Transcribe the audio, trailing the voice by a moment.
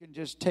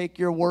can just take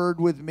your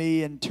word with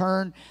me and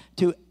turn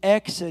to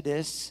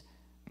Exodus,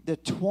 the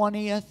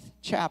 20th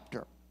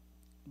chapter.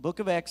 Book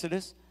of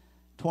Exodus,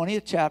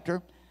 20th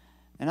chapter.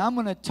 And I'm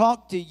going to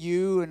talk to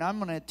you, and I'm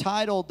going to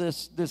title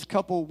this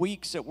couple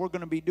weeks that we're going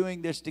to be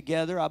doing this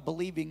together. I'm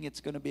believing it's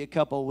going to be a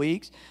couple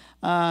weeks.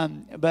 But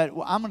I'm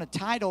going to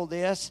title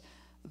this,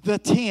 The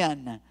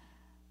 10.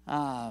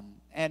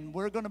 And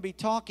we're going to be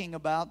talking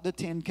about the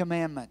 10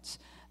 Commandments.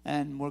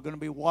 And we're going to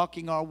be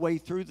walking our way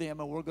through them,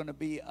 and we're going to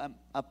be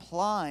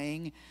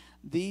applying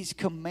these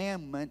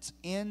commandments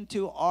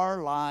into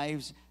our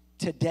lives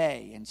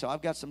today. And so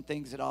I've got some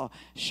things that I'll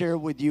share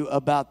with you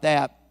about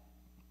that.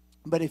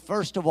 But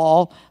first of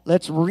all,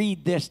 let's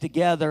read this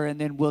together, and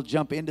then we'll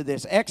jump into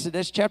this.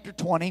 Exodus chapter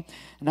 20,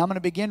 and I'm going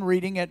to begin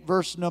reading at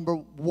verse number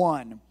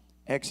 1.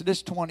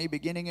 Exodus 20,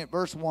 beginning at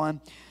verse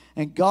 1.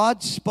 And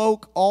God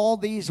spoke all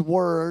these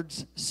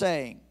words,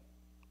 saying,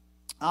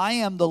 I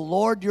am the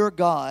Lord your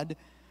God,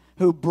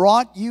 who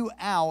brought you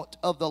out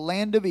of the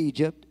land of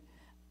Egypt,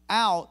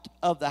 out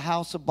of the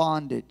house of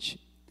bondage.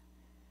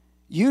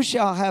 You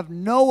shall have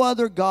no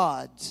other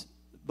gods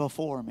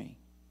before me.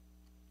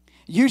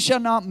 You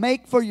shall not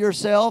make for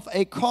yourself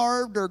a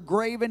carved or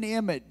graven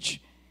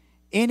image,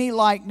 any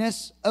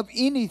likeness of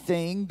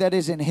anything that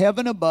is in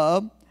heaven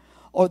above,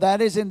 or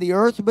that is in the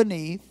earth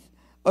beneath,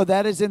 or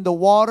that is in the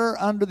water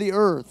under the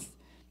earth.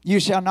 You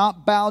shall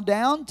not bow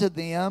down to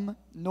them,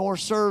 nor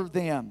serve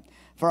them.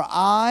 For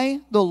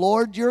I, the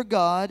Lord your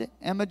God,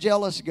 am a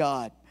jealous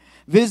God,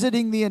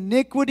 visiting the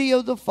iniquity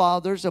of the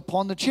fathers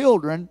upon the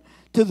children,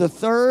 to the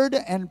third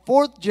and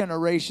fourth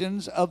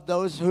generations of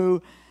those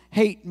who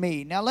hate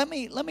me. Now let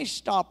me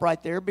stop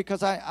right there,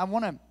 because I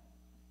want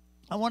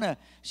to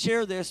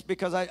share this,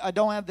 because I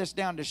don't have this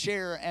down to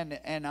share,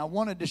 and I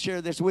wanted to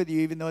share this with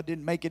you even though it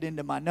didn't make it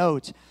into my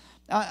notes.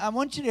 I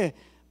want you to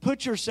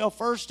put yourself,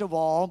 first of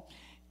all,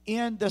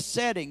 in the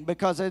setting,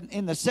 because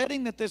in the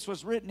setting that this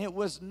was written, it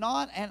was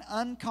not an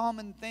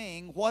uncommon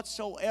thing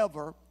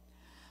whatsoever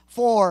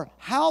for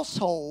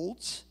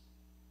households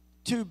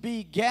to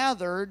be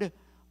gathered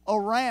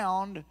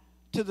around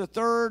to the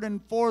third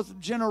and fourth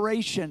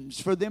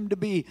generations, for them to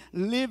be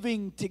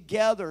living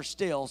together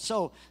still.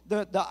 So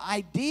the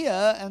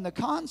idea and the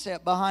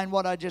concept behind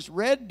what I just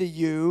read to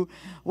you,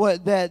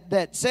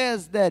 that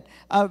says that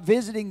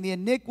visiting the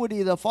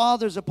iniquity of the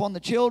fathers upon the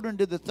children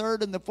to the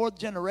third and the fourth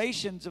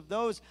generations of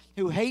those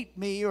who hate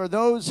me, or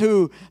those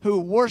who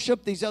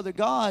worship these other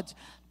gods,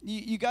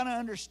 you got to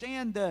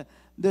understand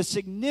the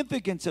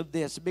significance of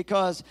this,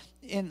 because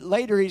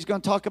later he's going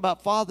to talk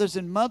about fathers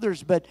and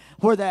mothers, but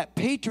where that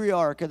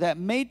patriarch or that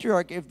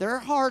matriarch, if their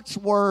hearts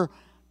were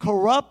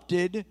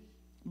corrupted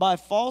by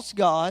false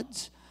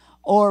gods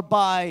or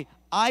by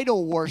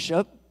idol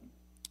worship,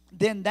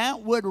 then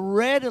that would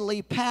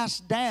readily pass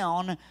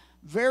down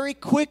very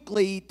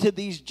quickly to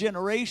these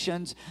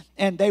generations,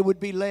 and they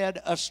would be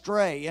led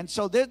astray. And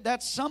so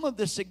that's some of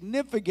the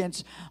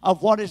significance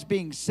of what is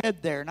being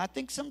said there. And I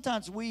think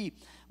sometimes we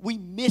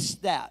miss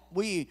that.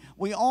 We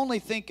only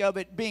think of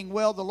it being,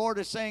 well, the Lord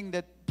is saying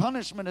that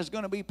punishment is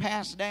going to be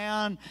passed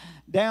down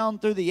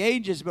through the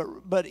ages.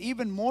 But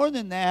even more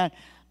than that,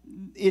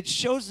 it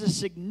shows the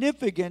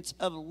significance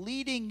of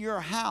leading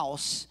your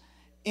house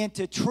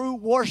into true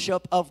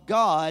worship of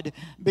God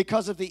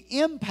because of the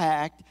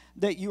impact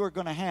that you are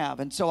going to have.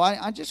 And so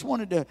I just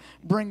wanted to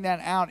bring that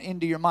out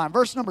into your mind.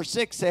 Verse number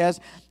 6 says,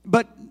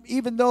 but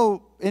even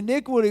though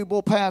iniquity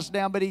will pass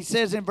down, but he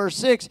says in verse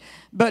 6,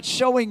 but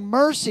showing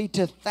mercy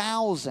to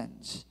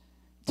thousands,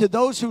 to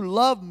those who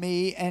love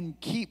me and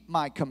keep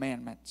my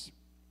commandments.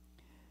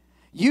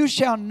 You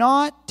shall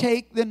not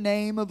take the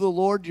name of the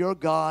Lord your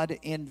God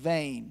in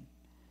vain,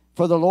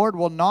 for the Lord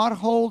will not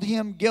hold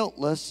him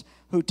guiltless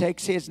who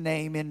takes his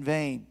name in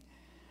vain.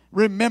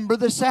 Remember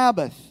the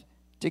Sabbath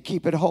to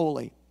keep it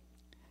holy.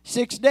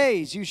 6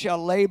 days you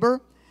shall labor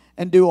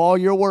and do all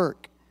your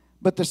work.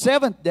 But the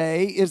seventh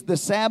day is the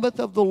Sabbath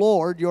of the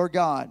Lord your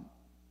God.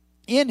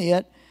 In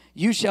it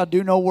you shall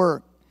do no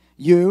work,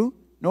 you,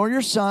 nor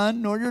your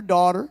son, nor your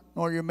daughter,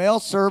 nor your male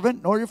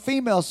servant, nor your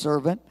female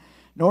servant,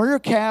 nor your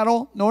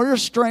cattle, nor your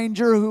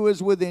stranger who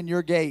is within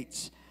your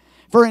gates.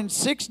 For in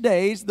 6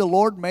 days the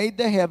Lord made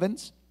the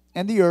heavens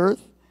and the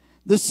earth,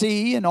 the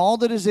sea and all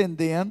that is in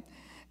them,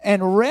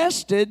 and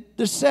rested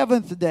the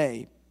seventh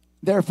day.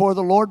 Therefore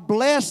the Lord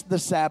blessed the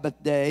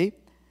Sabbath day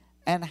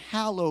and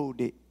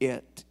hallowed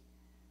it.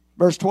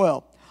 Verse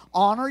 12,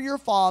 honor your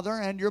father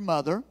and your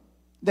mother,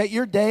 that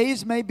your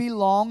days may be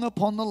long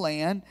upon the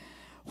land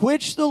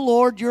which the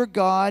Lord your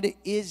God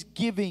is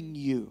giving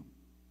you.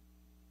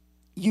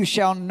 You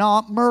shall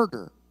not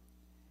murder.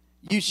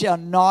 You shall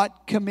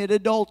not commit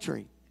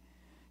adultery.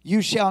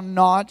 You shall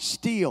not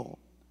steal.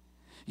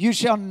 You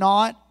shall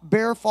not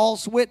bear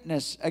false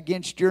witness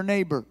against your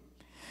neighbor.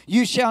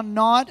 You shall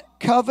not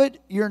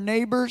covet your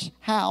neighbor's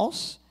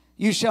house.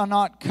 You shall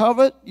not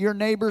covet your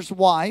neighbor's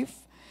wife,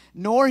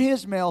 nor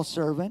his male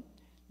servant,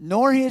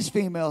 nor his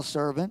female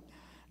servant,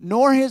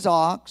 nor his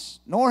ox,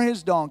 nor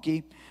his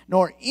donkey,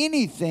 nor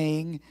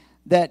anything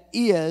that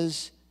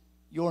is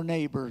your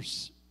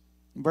neighbor's.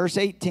 Verse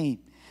 18.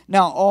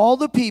 Now all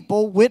the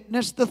people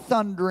witnessed the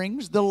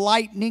thunderings, the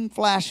lightning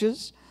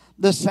flashes,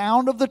 the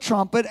sound of the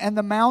trumpet, and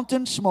the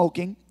mountain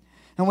smoking.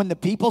 And when the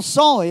people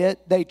saw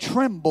it, they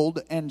trembled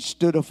and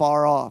stood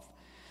afar off.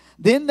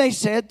 Then they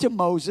said to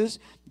Moses,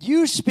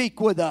 "You speak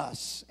with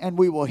us, and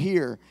we will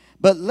hear.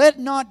 But let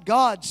not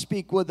God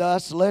speak with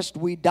us, lest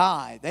we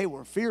die." They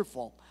were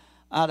fearful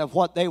out of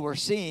what they were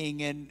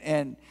seeing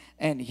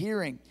and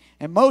hearing.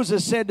 And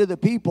Moses said to the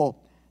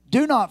people,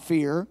 "Do not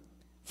fear,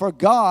 for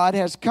God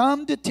has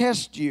come to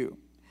test you,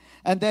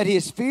 and that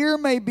his fear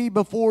may be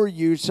before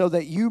you, so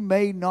that you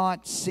may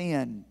not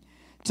sin."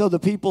 So the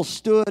people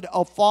stood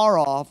afar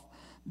off,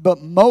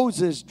 but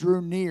Moses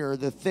drew near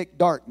the thick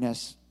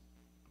darkness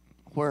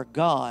where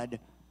God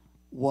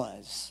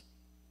was.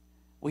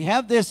 We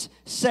have this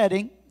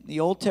setting, the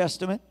Old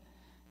Testament,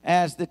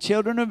 as the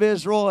children of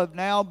Israel have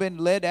now been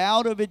led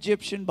out of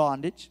Egyptian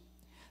bondage.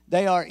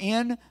 They are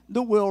in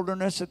the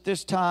wilderness at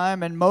this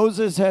time, and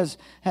Moses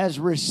has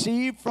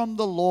received from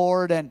the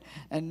Lord, and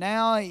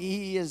now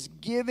he is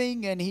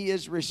giving and he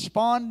is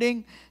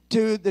responding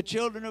to the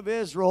children of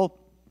Israel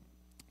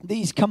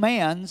these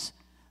commands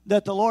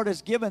that the Lord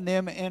has given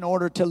them in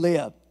order to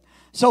live.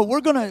 So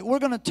we're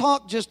gonna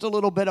talk just a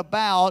little bit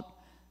about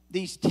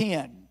these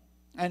 10,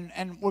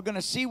 and we're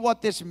gonna see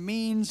what this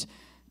means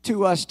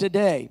to us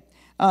today.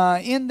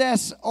 In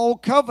this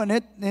old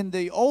covenant, in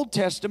the Old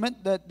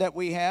Testament that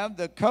we have,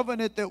 the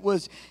covenant that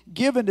was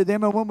given to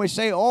them, and when we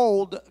say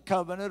Old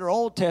Covenant or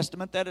Old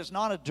Testament, that is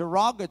not a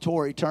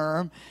derogatory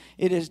term.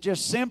 It is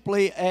just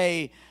simply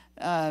a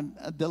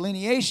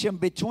delineation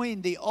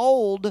between the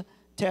Old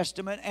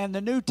Testament and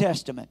the New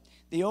Testament.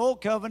 The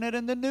Old Covenant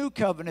and the New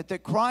Covenant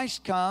that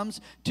Christ comes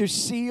to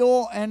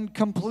seal and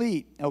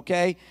complete,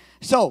 okay?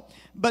 So,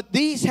 but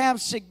these have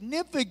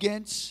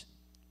significance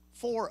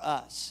for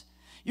us.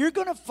 You're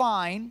going to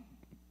find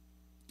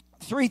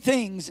three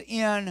things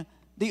in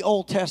the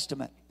Old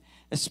Testament,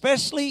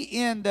 especially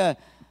in the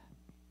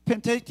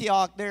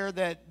Pentateuch there,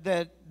 that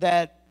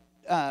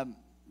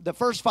the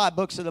first 5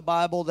 books of the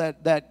Bible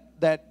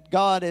that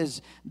God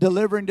is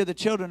delivering to the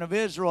children of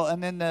Israel,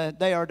 and then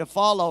they are to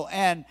follow.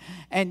 And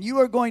you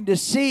are going to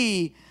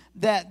see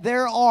that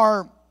there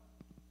are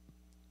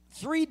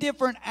 3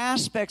 different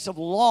aspects of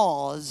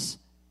laws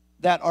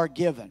that are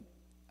given.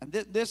 And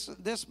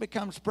this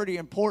becomes pretty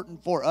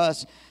important for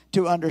us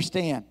to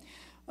understand.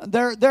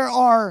 There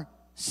are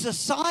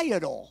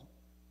societal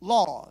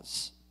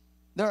laws.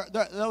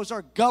 Those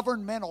are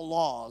governmental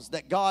laws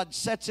that God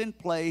sets in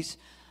place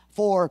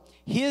for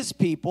his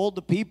people,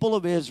 the people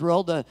of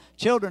Israel, the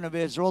children of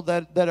Israel,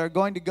 that are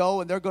going to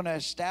go and they're going to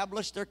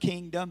establish their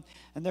kingdom,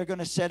 and they're going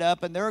to set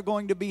up, and there are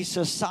going to be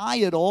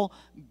societal,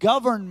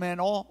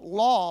 governmental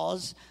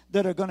laws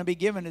that are going to be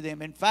given to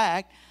them. In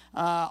fact,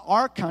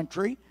 our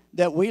country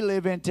that we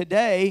live in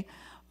today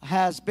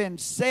has been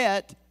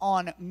set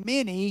on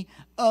many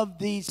of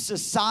these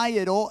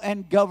societal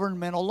and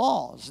governmental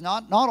laws.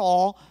 Not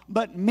all,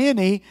 but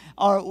many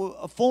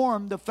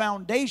form the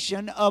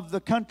foundation of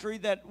the country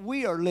that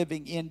we are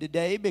living in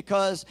today,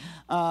 because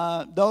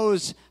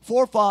those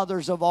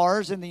forefathers of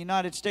ours in the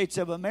United States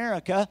of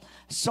America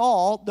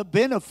saw the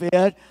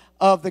benefit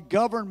of the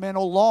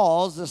governmental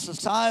laws, the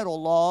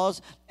societal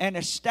laws, and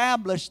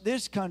established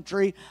this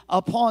country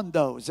upon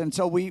those. And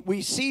so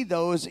we see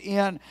those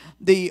in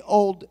the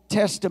Old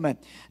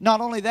Testament. Not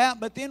only that,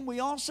 but then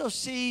we also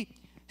see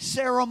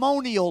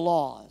ceremonial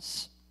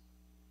laws.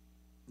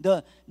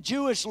 The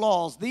Jewish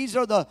laws, these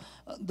are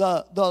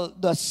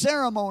the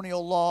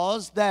ceremonial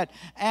laws that,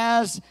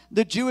 as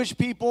the Jewish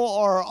people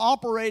are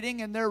operating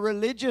in their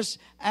religious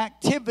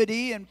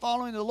activity and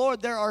following the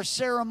Lord, there are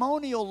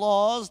ceremonial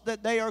laws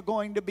that they are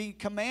going to be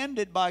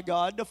commanded by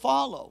God to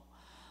follow.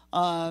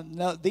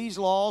 These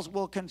laws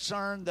will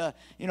concern the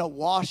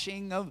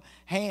washing of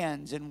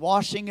hands and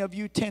washing of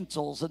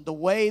utensils, and the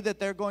way that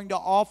they're going to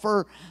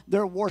offer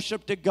their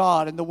worship to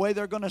God, and the way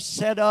they're going to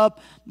set up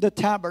the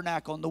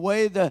tabernacle, and the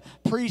way the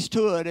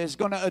priesthood is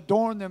going to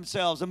adorn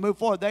themselves and move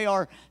forward. They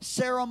are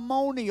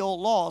ceremonial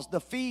laws.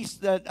 The feasts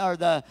that are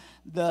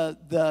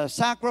the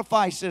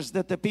sacrifices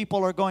that the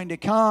people are going to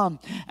come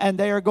and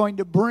they are going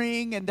to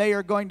bring, and they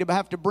are going to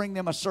have to bring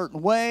them a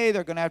certain way.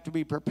 They're going to have to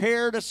be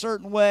prepared a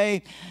certain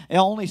way, and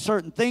only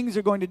certain things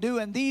are going to do.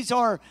 And these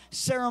are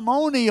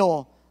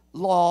ceremonial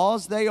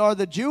laws. They are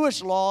the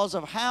Jewish laws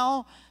of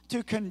how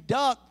to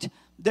conduct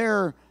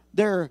their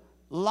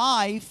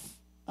life,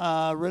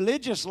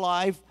 religious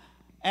life,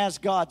 as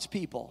God's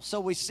people. So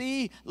we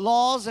see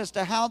laws as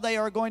to how they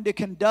are going to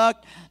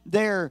conduct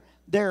their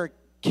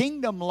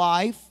kingdom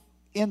life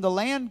in the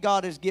land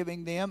God is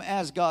giving them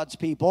as God's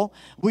people.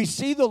 We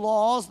see the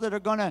laws that are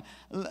going to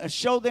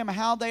show them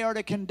how they are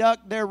to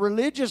conduct their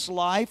religious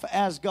life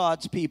as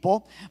God's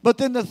people. But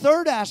then the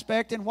third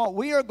aspect, and what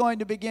we are going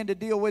to begin to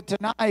deal with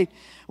tonight,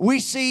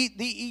 we see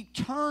the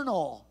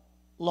eternal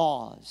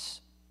laws.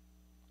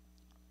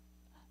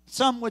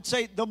 Some would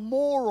say the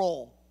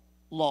moral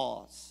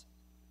laws.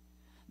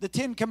 The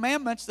 10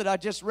 Commandments that I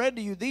just read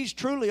to you, these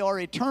truly are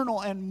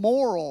eternal and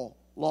moral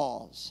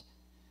laws.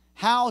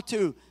 How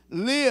to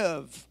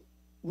live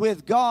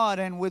with God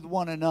and with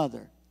one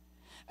another.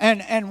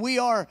 And we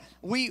are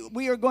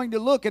going to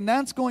look, and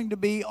that's going to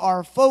be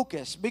our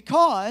focus,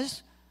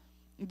 because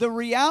the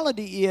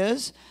reality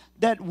is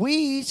that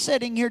we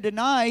sitting here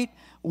tonight,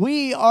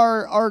 we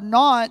are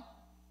not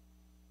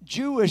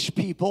Jewish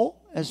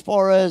people as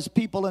far as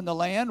people in the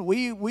land.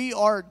 We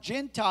are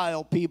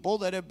Gentile people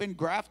that have been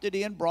grafted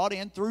in, brought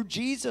in through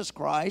Jesus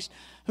Christ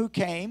who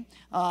came.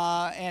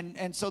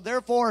 And so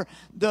therefore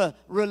the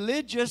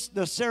religious,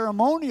 the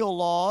ceremonial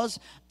laws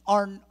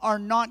are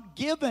not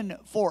given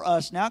for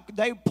us. Now,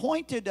 they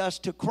pointed us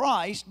to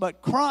Christ,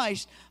 but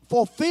Christ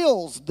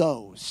fulfills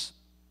those.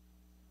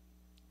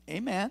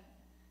 Amen.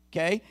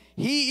 Okay,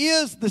 He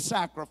is the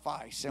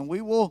sacrifice, and we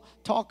will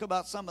talk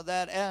about some of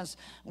that as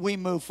we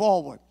move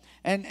forward.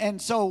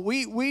 And so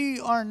we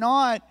are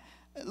not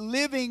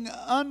living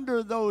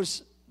under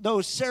those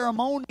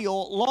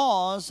ceremonial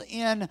laws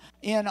in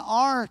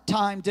our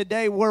time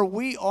today where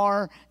we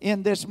are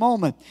in this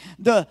moment.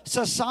 The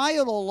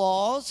societal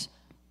laws,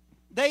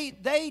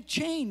 they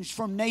change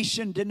from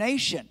nation to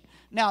nation.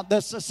 Now,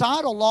 the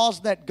societal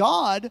laws that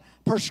God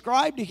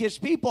prescribed to His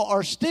people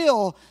are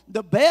still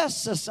the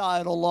best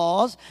societal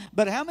laws.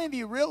 But how many of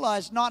you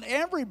realize not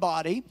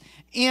everybody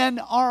in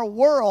our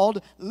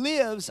world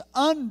lives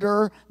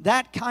under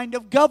that kind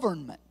of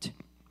government?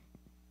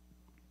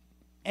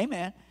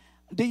 Amen.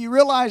 Do you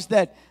realize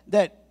that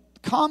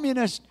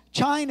communist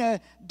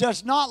China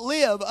does not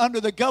live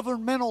under the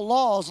governmental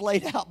laws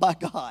laid out by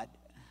God?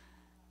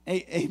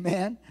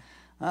 Amen.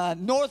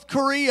 North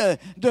Korea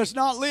does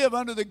not live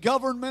under the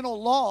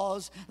governmental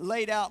laws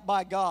laid out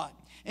by God.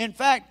 In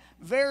fact,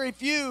 very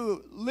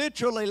few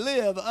literally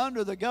live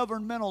under the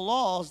governmental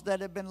laws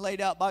that have been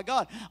laid out by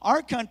God.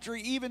 Our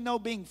country, even though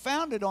being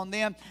founded on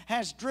them,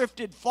 has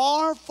drifted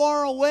far,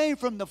 far away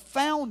from the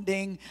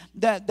founding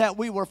that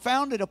we were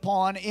founded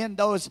upon in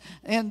those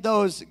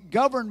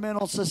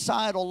governmental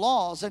societal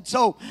laws. And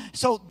so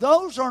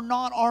those are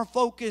not our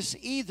focus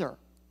either.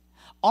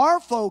 Our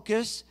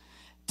focus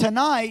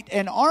tonight,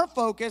 and our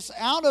focus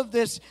out of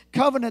this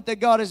covenant that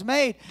God has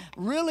made,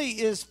 really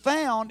is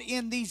found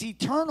in these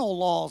eternal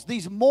laws,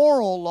 these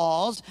moral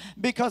laws,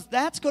 because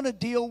that's going to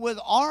deal with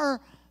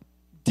our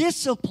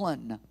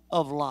discipline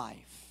of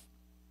life.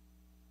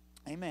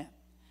 Amen.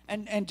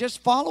 And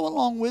just follow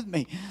along with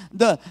me.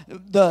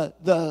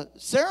 The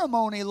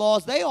ceremony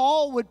laws, they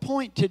all would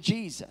point to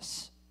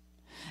Jesus.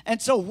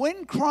 And so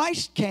when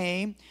Christ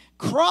came,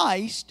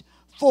 Christ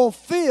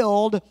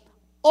fulfilled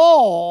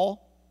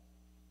all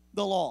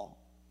the law.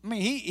 I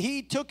mean,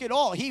 he took it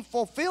all. He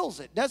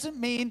fulfills it. Doesn't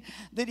mean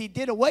that He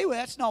did away with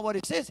it. That's not what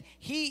it says.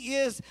 He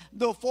is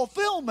the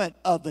fulfillment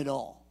of it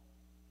all.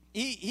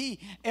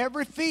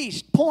 Every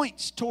feast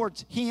points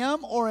towards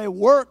Him or a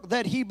work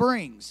that He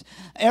brings.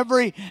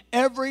 Every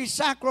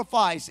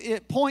sacrifice,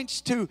 it points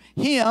to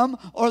Him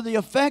or the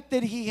effect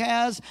that He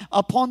has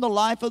upon the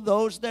life of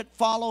those that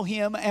follow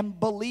Him and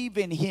believe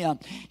in Him.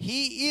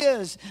 He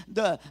is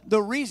the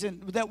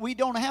reason that we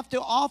don't have to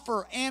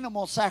offer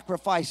animal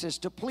sacrifices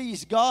to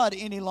please God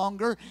any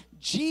longer.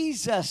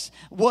 Jesus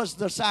was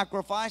the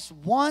sacrifice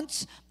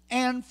once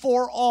and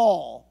for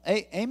all.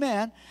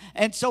 Amen.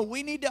 And so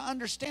we need to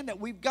understand that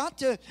we've got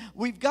to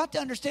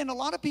understand. A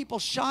lot of people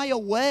shy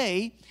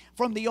away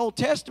from the Old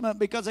Testament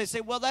because they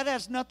say, well, that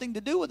has nothing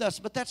to do with us.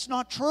 But that's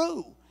not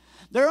true.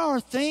 There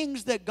are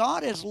things that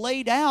God has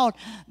laid out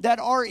that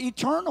are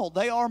eternal.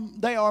 They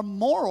are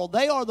moral.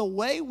 They are the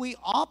way we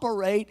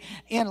operate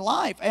in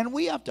life. And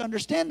we have to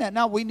understand that.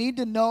 Now, we need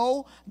to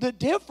know the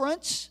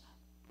difference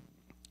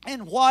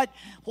and what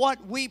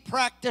we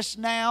practice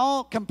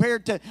now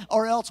compared to,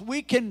 or else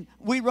we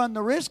run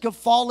the risk of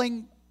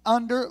falling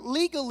under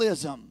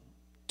legalism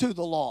to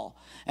the law.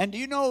 And do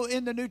you know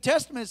in the New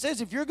Testament it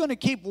says if you're going to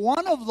keep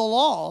one of the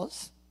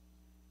laws,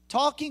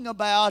 talking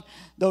about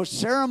those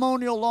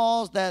ceremonial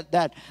laws,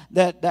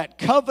 that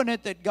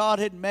covenant that God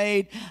had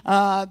made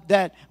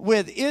that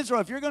with Israel,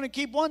 if you're going to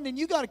keep one, then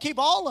you got to keep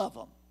all of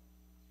them.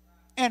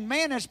 And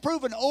man has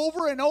proven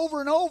over and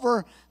over and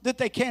over that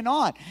they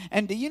cannot.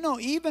 And do you know,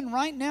 even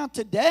right now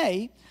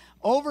today,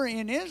 over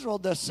in Israel,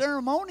 the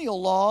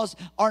ceremonial laws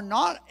are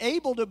not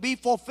able to be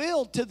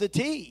fulfilled to the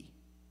T.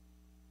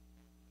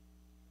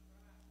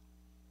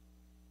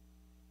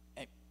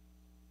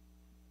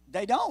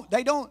 They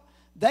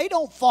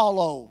don't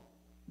follow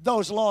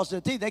those laws to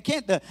the T. They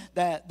can't.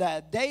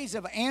 The days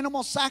of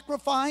animal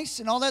sacrifice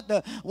and all that,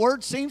 the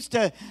word seems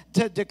to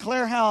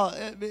declare how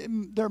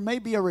there may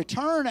be a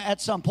return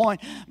at some point.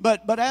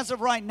 But as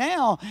of right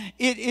now,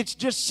 it's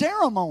just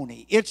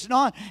ceremony. It's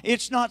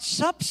not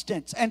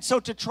substance. And so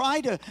to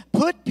try to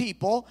put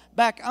people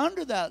back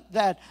under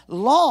that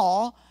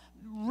law,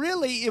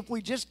 really, if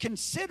we just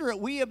consider it,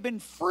 we have been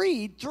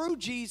freed through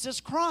Jesus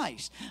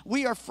Christ.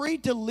 We are free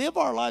to live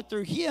our life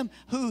through Him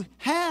who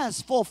has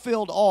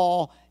fulfilled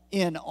all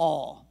in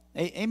all.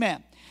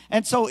 Amen.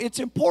 And so it's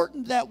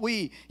important that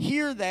we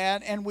hear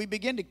that and we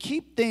begin to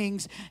keep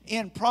things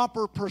in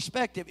proper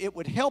perspective. It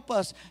would help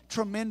us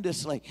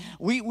tremendously.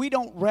 We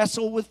don't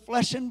wrestle with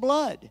flesh and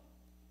blood.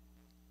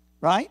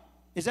 Right?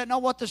 Is that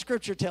not what the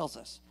Scripture tells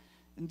us?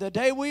 The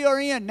day we are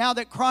in, now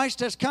that Christ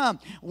has come,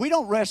 we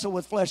don't wrestle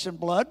with flesh and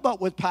blood,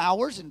 but with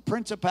powers and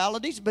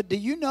principalities. But do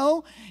you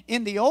know,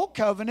 in the old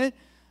covenant,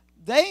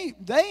 they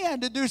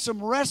had to do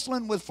some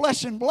wrestling with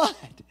flesh and blood.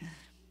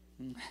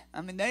 I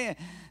mean, they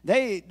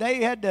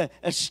had to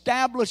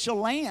establish a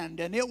land,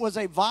 and it was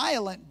a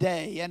violent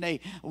day and a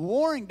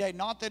warring day.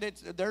 Not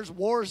that there's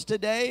wars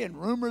today and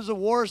rumors of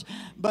wars,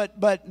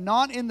 but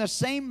not in the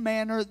same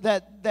manner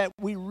that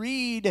we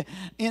read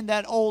in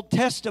that Old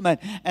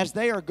Testament, as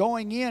they are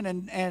going in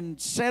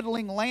and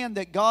settling land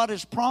that God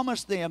has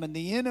promised them, and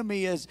the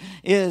enemy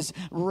is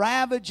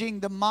ravaging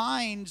the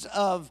minds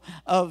of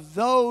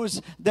those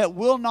that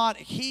will not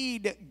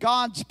heed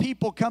God's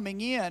people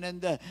coming in,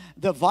 and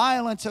the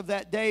violence of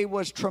that day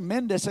was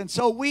tremendous. And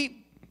so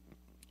we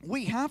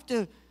have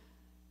to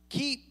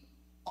keep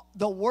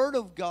the Word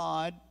of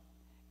God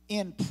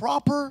in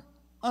proper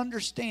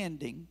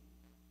understanding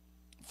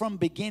from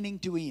beginning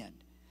to end.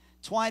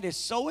 That's why it is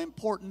so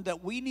important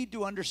that we need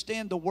to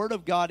understand the Word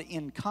of God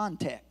in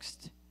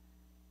context.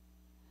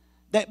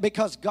 That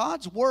because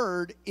God's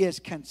Word is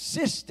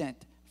consistent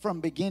from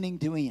beginning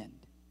to end.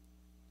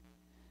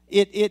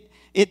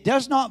 It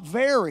does not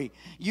vary.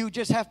 You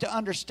just have to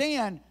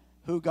understand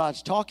who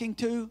God's talking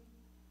to,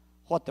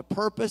 what the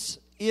purpose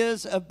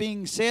is of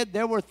being said.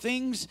 There were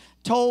things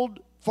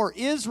told for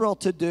Israel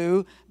to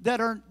do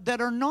that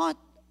are not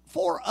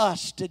for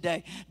us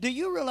today. Do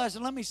you realize,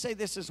 and let me say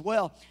this as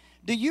well,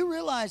 do you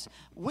realize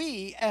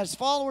we, as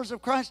followers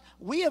of Christ,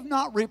 we have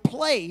not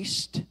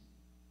replaced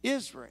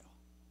Israel?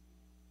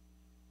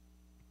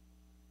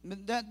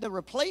 The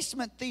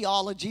replacement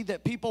theology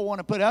that people want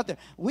to put out there,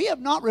 we have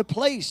not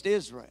replaced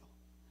Israel.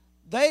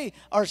 They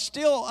are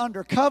still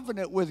under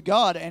covenant with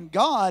God, and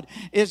God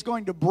is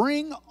going to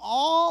bring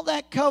all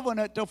that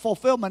covenant to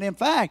fulfillment. In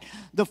fact,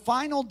 the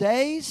final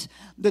days,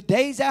 the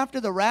days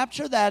after the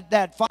rapture,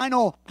 that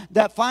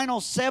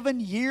final 7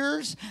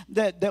 years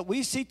that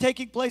we see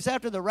taking place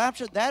after the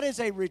rapture, that is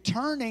a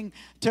returning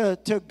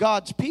to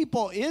God's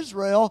people,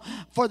 Israel,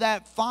 for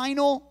that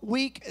final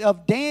week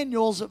of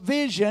Daniel's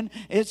vision.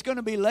 It's going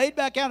to be laid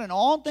back out, and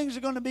all things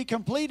are going to be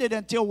completed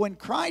until when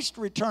Christ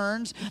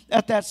returns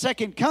at that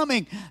second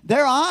coming.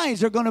 Their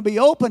eyes are going to be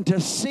open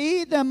to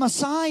see the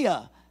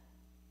Messiah.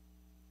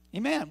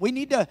 Amen. We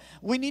need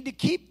to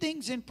keep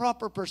things in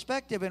proper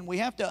perspective, and we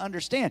have to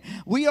understand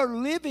we are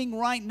living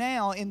right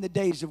now in the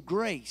days of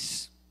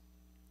grace.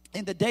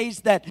 In the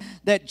days that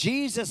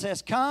Jesus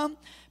has come,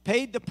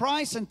 paid the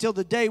price until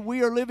the day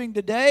we are living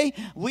today.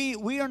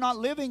 We are not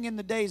living in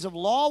the days of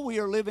law. We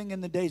are living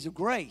in the days of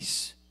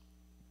grace.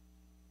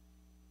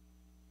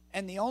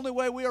 And the only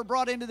way we are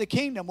brought into the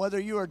kingdom, whether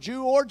you are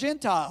Jew or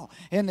Gentile,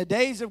 in the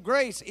days of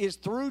grace is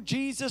through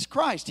Jesus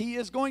Christ. He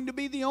is going to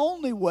be the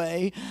only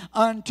way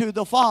unto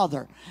the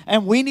Father.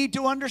 And we need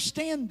to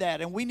understand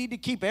that. And we need to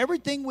keep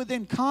everything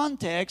within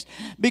context.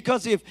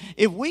 Because if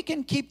we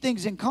can keep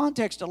things in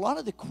context, a lot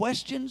of the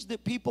questions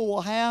that people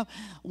will have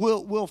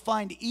will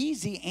find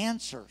easy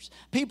answers.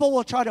 People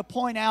will try to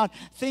point out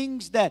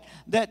things that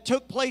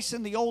took place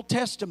in the Old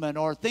Testament,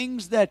 or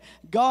things that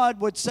God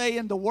would say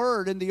in the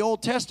Word in the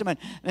Old Testament.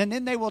 And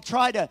then they will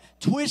try to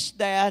twist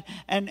that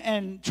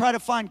and try to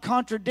find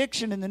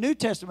contradiction in the New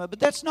Testament. But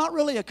that's not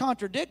really a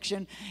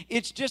contradiction.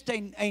 It's just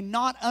a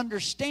not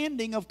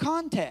understanding of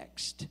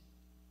context.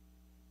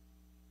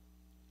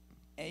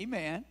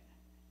 Amen.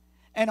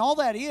 And all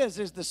that is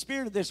the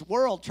spirit of this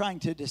world trying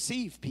to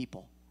deceive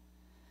people.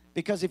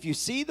 Because if you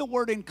see the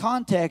word in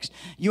context,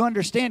 you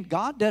understand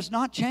God does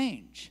not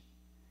change.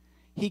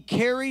 He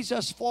carries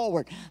us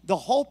forward. The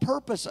whole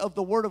purpose of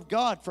the Word of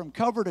God from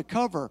cover to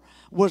cover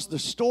was the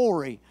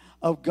story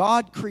of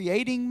God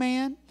creating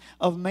man,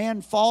 of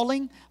man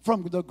falling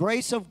from the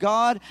grace of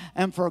God,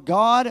 and for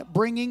God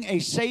bringing a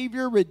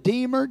Savior,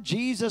 Redeemer,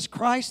 Jesus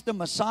Christ, the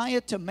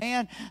Messiah, to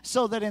man,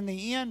 so that in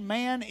the end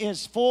man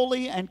is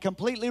fully and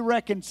completely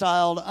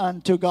reconciled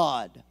unto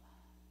God.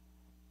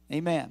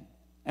 Amen.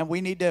 And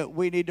we need to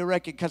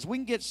recognize, because we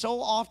can get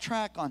so off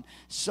track on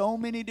so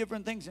many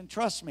different things. And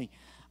trust me,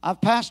 I've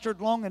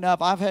pastored long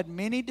enough. I've had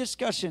many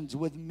discussions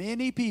with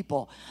many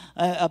people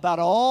about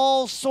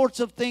all sorts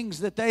of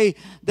things that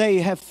they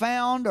have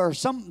found, or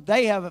some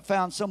they haven't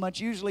found so much.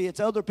 Usually it's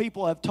other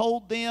people have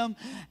told them,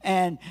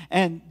 and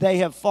they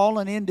have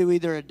fallen into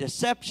either a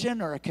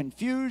deception or a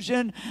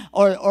confusion,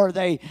 or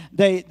they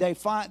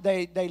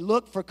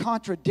look for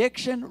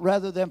contradiction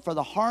rather than for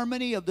the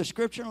harmony of the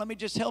Scripture. Let me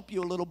just help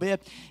you a little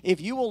bit. If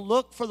you will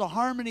look for the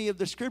harmony of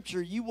the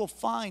Scripture, you will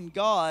find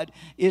God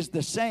is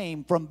the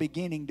same from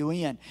beginning to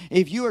end.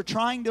 If you are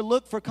trying to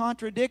look for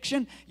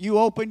contradiction, you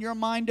open your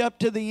mind up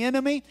to the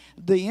enemy.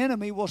 The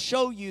enemy will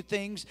show you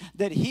things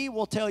that he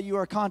will tell you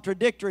are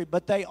contradictory,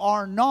 but they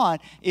are not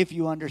if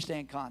you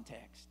understand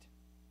context.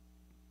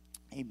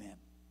 Amen.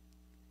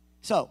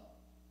 So,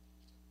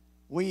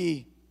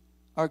 we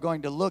are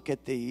going to look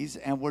at these,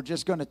 and we're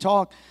just going to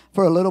talk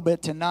for a little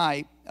bit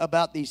tonight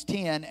about these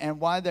 10 and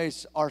why they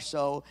are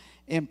so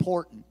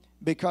important,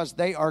 because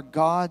they are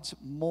God's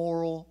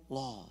moral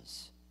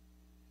laws.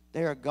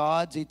 They are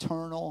God's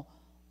eternal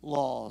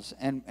laws.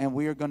 And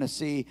we are going to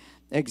see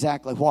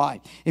exactly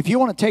why. If you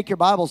want to take your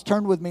Bibles,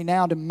 turn with me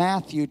now to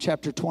Matthew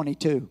chapter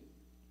 22.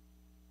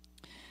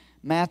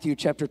 Matthew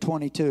chapter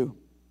 22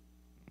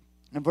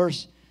 and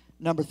verse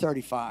number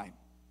 35.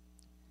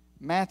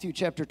 Matthew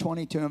chapter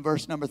 22 and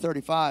verse number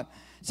 35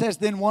 says,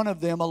 "Then one of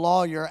them, a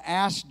lawyer,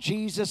 asked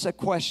Jesus a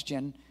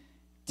question,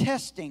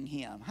 testing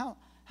him."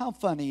 How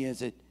funny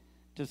is it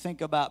to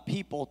think about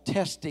people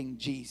testing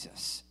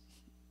Jesus?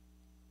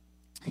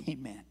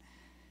 Amen.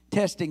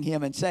 Testing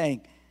him and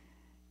saying,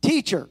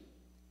 "Teacher,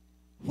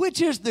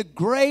 which is the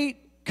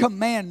great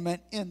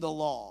commandment in the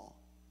law?"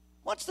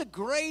 What's the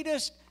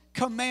greatest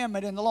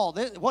commandment in the law?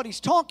 What he's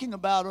talking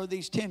about are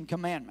these 10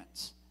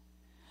 commandments.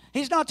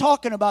 He's not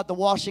talking about the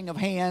washing of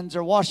hands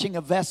or washing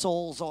of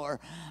vessels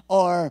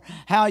or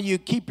how you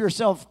keep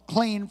yourself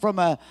clean from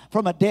a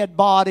dead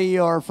body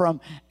or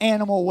from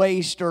animal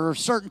waste or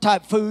certain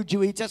type of food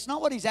you eat. That's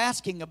not what he's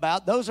asking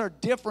about. Those are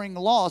differing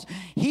laws.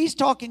 He's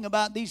talking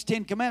about these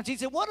 10 commandments. He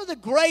said, what are the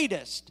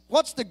greatest?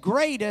 What's the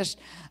greatest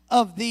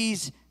of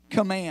these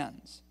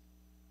commands?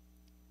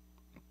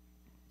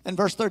 In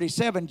verse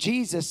 37,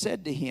 Jesus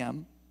said to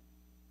him,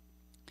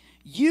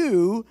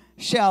 "You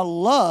shall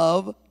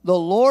love the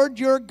Lord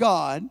your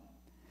God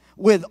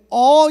with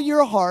all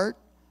your heart,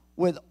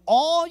 with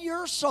all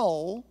your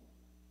soul,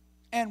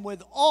 and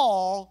with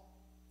all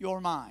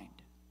your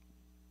mind.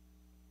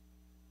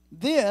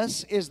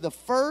 This is the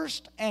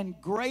first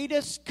and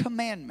greatest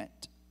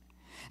commandment.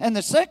 And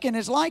the second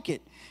is like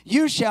it.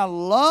 You shall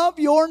love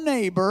your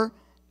neighbor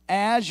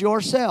as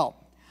yourself.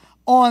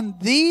 On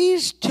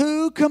these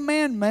 2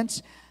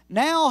 commandments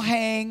now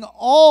hang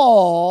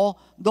all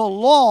the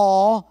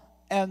law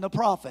and the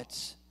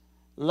prophets."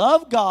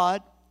 Love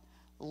God,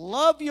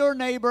 love your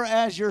neighbor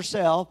as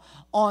yourself.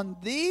 On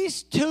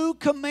these 2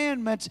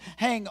 commandments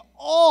hang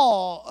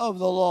all of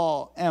the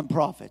law and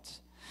prophets.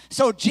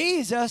 So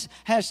Jesus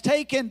has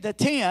taken the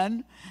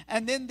 10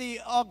 and then the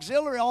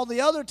auxiliary, all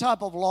the other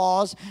type of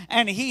laws,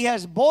 and he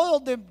has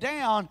boiled them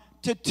down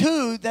to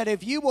 2, that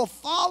if you will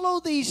follow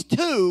these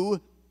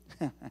 2,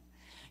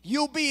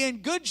 you'll be in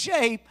good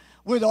shape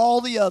with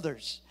all the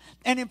others.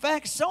 And in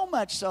fact, so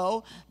much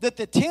so that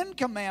the 10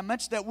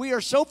 commandments that we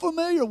are so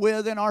familiar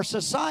with in our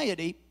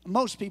society,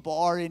 most people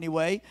are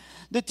anyway,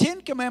 the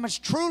 10 commandments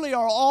truly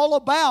are all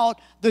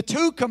about the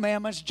 2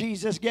 commandments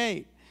Jesus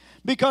gave.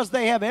 Because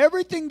they have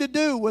everything to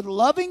do with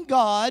loving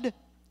God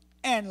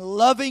and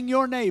loving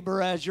your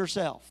neighbor as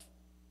yourself.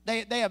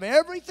 They have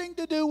everything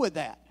to do with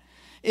that.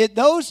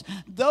 Those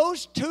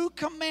 2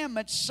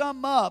 commandments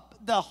sum up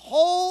the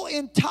whole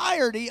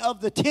entirety of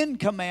the 10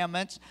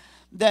 commandments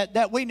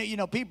that we,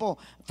 people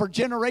for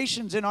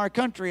generations in our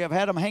country have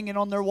had them hanging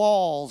on their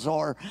walls,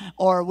 or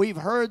we've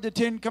heard the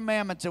 10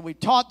 commandments and we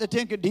taught the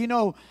 10. Do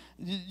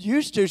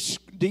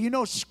you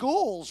know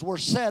schools were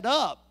set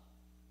up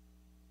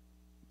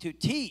to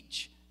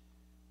teach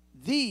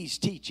these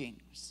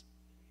teachings?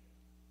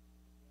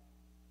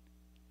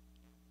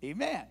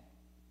 Amen.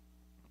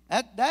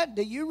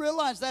 Do you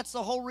realize that's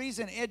the whole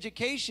reason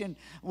education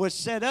was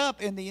set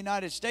up in the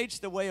United States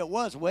the way it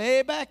was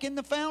way back in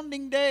the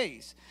founding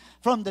days?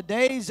 From the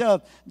days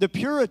of the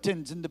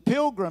Puritans and the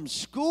Pilgrims,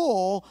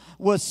 school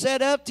was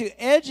set up to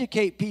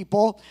educate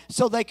people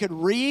so they could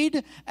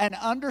read and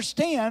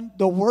understand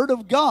the Word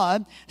of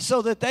God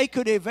so that they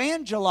could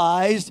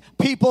evangelize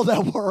people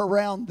that were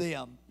around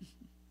them.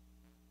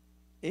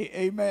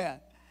 Amen.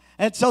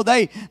 And so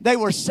they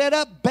were set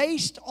up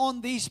based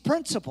on these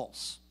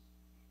principles.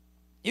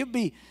 It would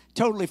be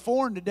totally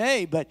foreign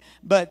today, but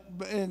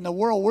in the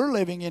world we're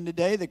living in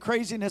today, the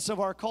craziness of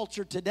our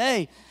culture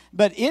today,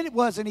 but it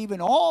wasn't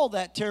even all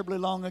that terribly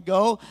long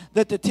ago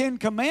that the 10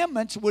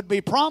 Commandments would be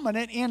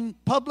prominent in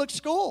public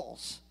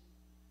schools.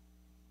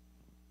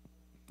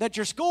 That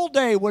your school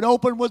day would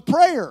open with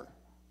prayer.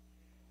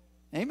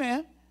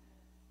 Amen.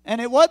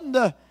 And it wasn't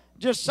the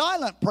just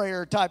silent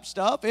prayer type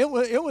stuff. It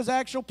was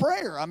actual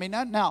prayer. I mean,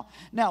 now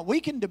we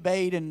can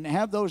debate and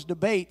have those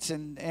debates,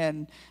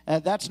 and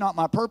that's not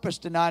my purpose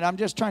tonight. I'm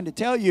just trying to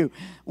tell you,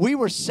 we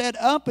were set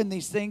up in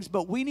these things,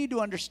 but we need to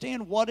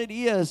understand what it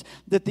is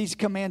that these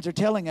commands are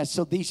telling us.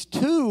 So these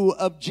 2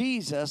 of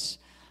Jesus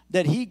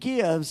that he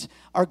gives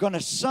are going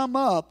to sum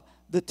up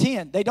the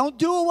 10. They don't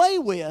do away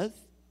with.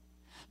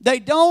 They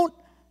don't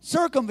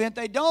circumvent.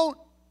 They don't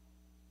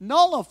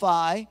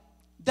nullify.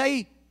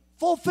 They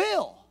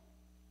fulfill.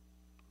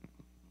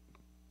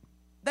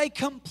 They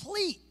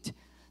complete.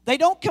 They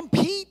don't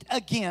compete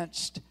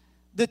against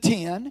the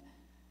 10.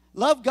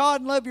 Love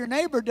God and love your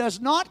neighbor does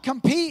not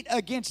compete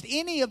against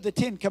any of the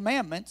 10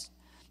 commandments.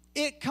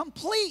 It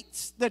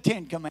completes the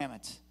 10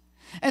 commandments.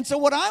 And so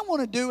what I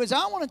want to do is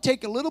I want to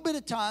take a little bit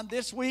of time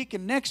this week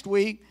and next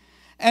week,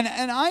 and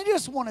I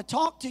just want to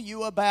talk to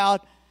you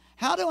about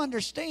how to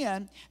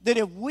understand that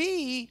if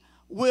we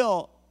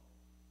will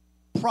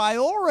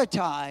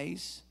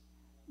prioritize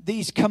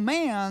these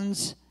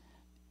commands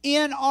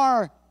in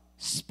our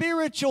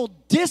spiritual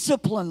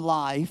discipline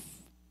life,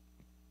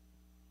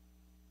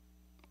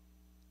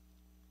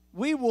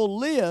 we will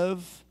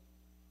live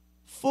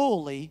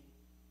fully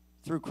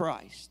through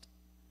Christ.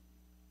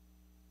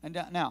 And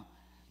now,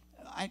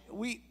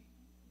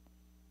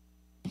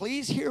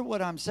 please hear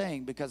what I'm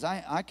saying, because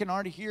I can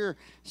already hear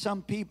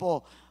some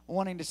people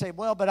wanting to say,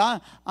 well, but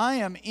I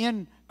am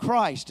in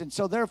Christ, and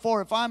so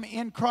therefore if I'm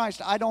in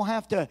Christ, I don't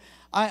have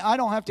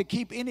to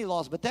keep any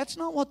laws. But that's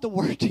not what the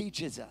Word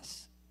teaches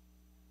us.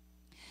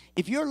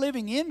 If you're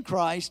living in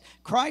Christ,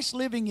 Christ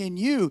living in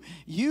you,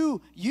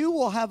 you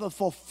will have a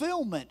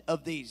fulfillment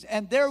of these.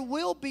 And there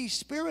will be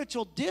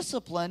spiritual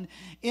discipline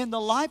in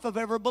the life of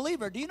every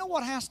believer. Do you know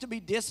what has to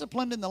be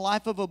disciplined in the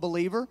life of a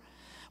believer?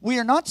 We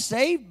are not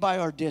saved by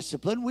our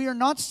discipline. We are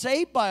not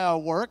saved by our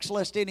works,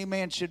 lest any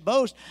man should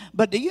boast.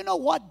 But do you know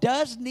what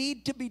does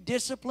need to be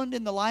disciplined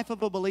in the life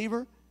of a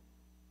believer?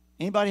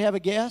 Anybody have a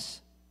guess?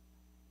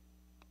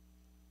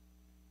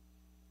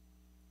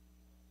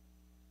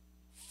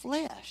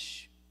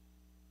 Flesh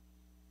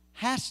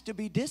has to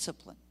be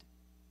disciplined.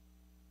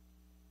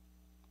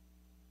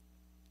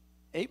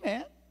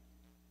 Amen.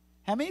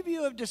 How many of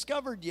you have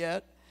discovered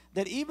yet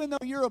that even though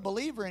you're a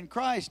believer in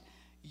Christ,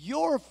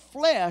 your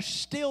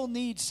flesh still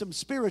needs some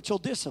spiritual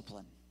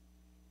discipline?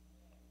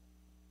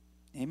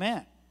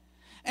 Amen.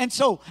 And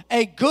so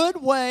a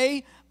good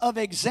way of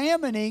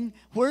examining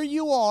where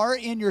you are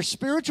in your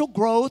spiritual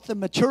growth and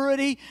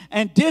maturity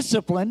and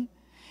discipline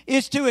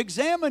is to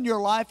examine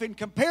your life in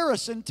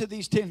comparison to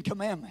these 10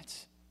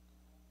 commandments.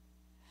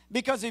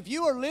 Because if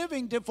you are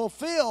living to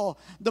fulfill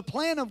the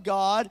plan of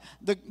God,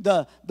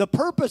 the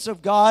purpose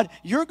of God,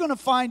 you're going to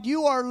find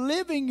you are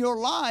living your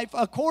life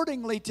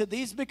accordingly to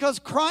these, because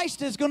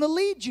Christ is going to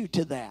lead you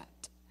to that.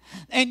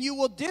 And you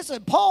will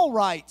Paul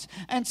writes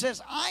and says,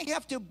 I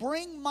have to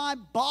bring my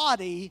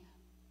body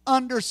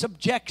under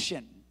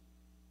subjection.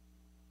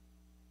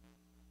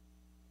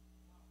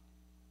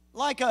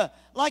 Like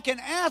an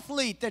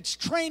athlete that's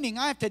training,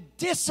 I have to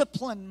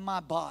discipline my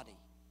body.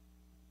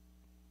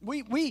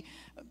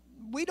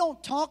 We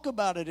don't talk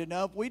about it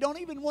enough. We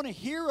don't even want to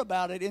hear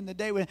about it in the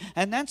day.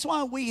 And that's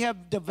why we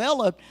have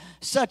developed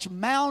such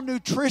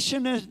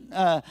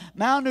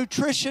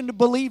malnutritioned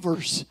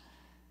believers.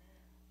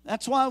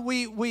 That's why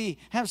we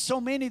have so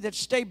many that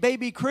stay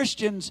baby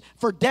Christians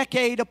for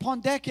decade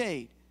upon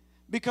decade.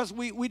 Because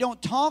we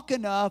don't talk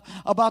enough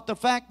about the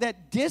fact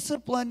that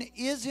discipline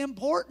is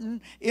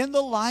important in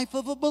the life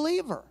of a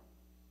believer.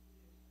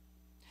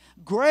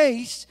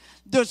 Grace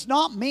does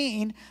not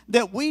mean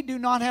that we do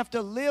not have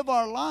to live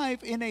our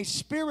life in a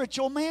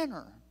spiritual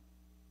manner.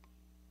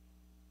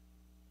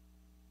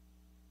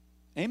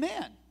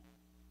 Amen.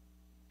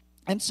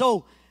 And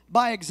so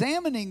by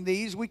examining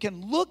these, we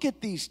can look at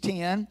these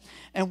 10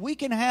 and we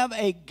can have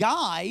a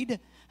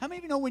guide. How many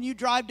of you know when you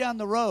drive down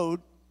the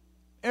road,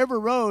 every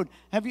road,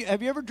 have you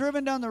ever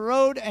driven down the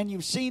road and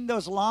you've seen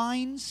those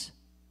lines?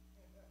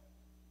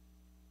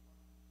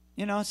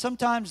 You know,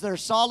 sometimes they're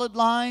solid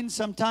lines,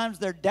 sometimes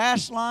they're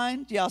dashed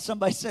lines. Yeah,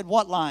 somebody said,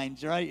 what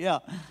lines, right? Yeah.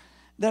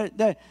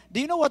 Do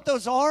you know what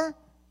those are?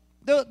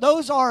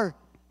 Those are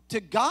to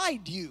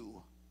guide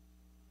you.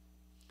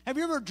 Have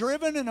you ever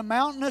driven in a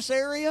mountainous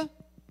area?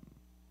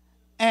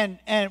 And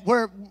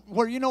where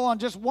you know, on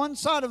just one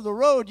side of the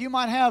road, you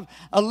might have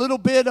a little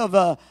bit of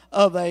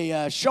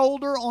a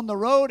shoulder on the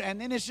road, and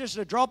then it's just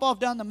a drop off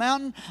down the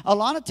mountain. A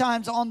lot of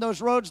times on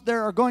those roads,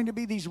 there are going to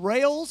be these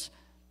rails.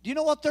 Do you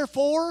know what they're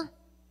for?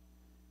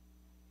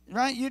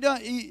 Right?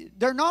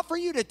 They're not for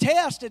you to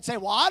test and say,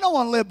 well, I don't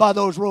want to live by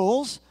those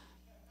rules.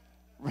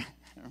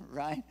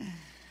 Right?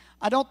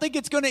 I don't think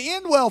it's going to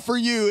end well for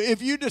you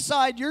if you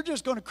decide you're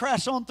just going to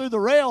crash on through the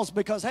rails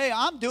because, hey,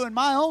 I'm doing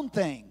my own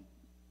thing.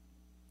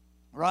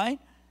 Right?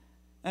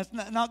 That's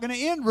not going to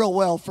end real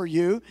well for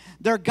you.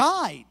 They're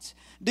guides.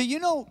 Do you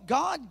know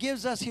God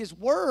gives us His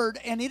Word,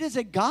 and it is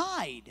a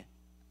guide.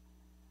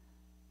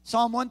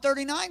 Psalm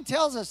 139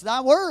 tells us, thy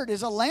word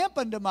is a lamp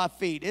unto my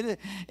feet. It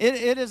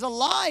is a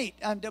light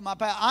unto my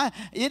path.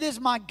 It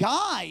is my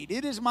guide.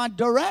 It is my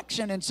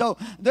direction. And so,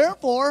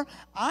 therefore,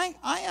 I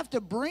have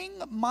to bring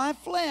my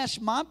flesh,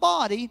 my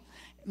body,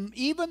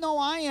 even though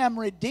I am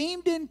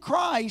redeemed in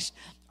Christ,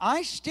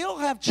 I still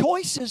have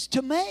choices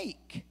to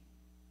make.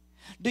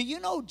 Do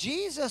you know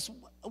Jesus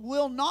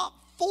will not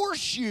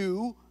force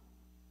you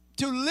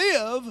to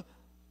live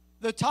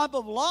the type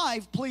of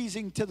life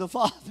pleasing to the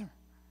Father?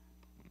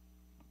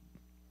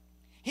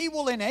 He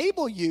will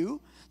enable you.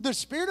 The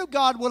Spirit of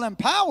God will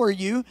empower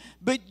you.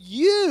 But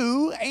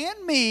you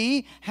and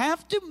me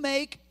have to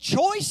make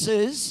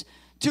choices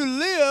to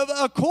live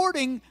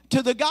according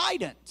to the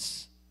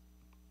guidance.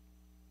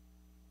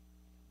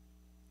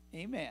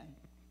 Amen.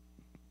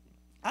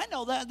 I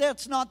know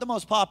that's not the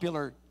most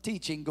popular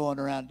teaching going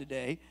around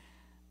today.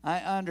 I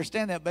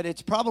understand that, but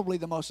it's probably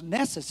the most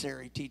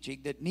necessary teaching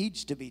that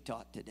needs to be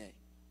taught today.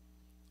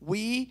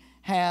 We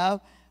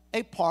have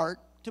a part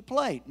to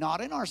play,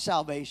 not in our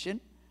salvation.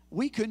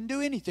 We couldn't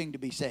do anything to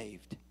be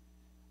saved.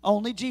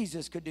 Only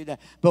Jesus could do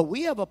that. But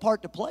we have a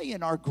part to play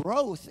in our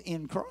growth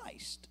in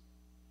Christ.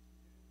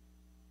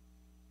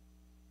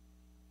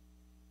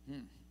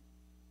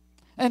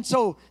 And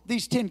so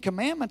these 10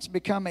 commandments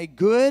become a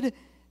good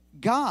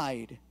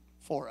guide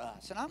for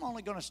us. And I'm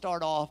only going to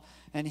start off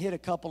and hit a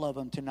couple of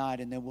them tonight,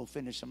 and then we'll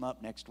finish them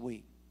up next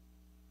week.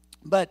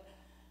 But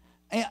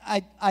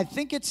I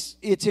think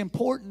it's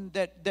important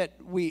that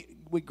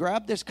we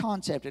grab this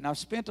concept, and I've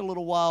spent a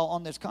little while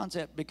on this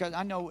concept because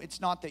I know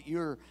it's not that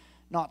you're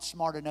not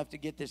smart enough to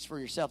get this for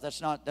yourself.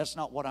 That's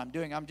not what I'm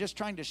doing. I'm just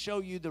trying to show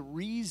you the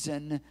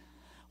reason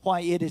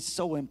why it is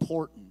so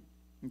important.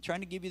 I'm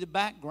trying to give you the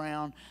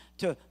background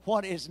to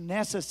what is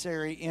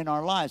necessary in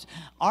our lives.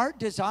 Our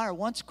desire,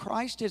 once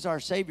Christ is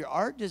our Savior,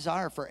 our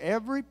desire for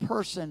every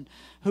person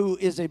who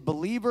is a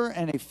believer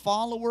and a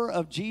follower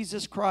of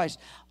Jesus Christ,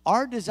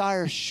 our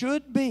desire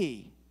should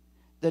be,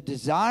 the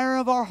desire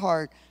of our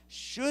heart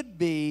should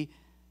be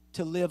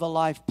to live a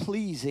life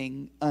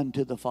pleasing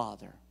unto the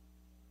Father.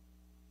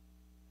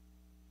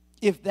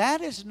 If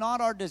that is not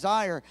our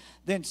desire,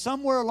 then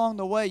somewhere along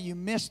the way you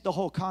missed the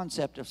whole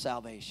concept of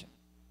salvation.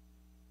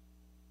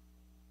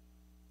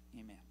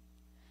 Amen.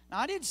 Now,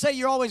 I didn't say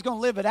you're always going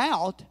to live it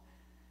out.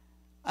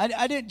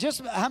 I didn't just.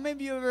 How many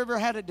of you have ever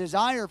had a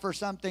desire for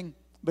something,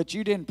 but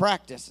you didn't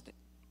practice it?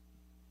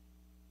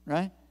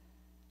 Right?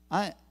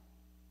 I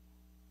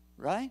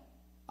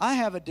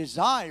have a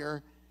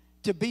desire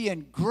to be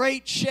in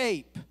great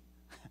shape,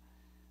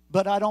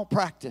 but I don't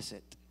practice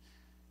it.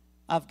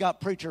 I've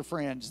got preacher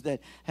friends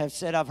that have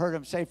said, I've heard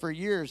them say for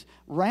years,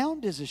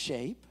 round is a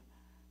shape.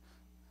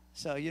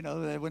 So,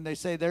 when they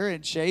say they're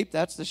in shape,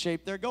 that's the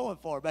shape they're going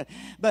for.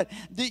 But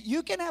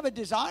you can have a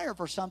desire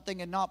for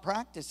something and not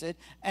practice it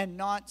and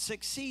not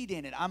succeed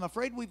in it. I'm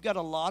afraid we've got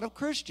a lot of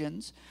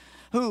Christians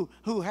who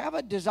have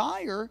a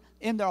desire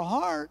in their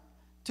heart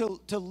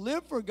to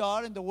live for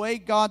God in the way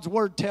God's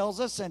Word tells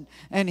us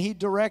and He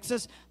directs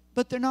us,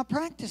 but they're not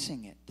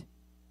practicing it.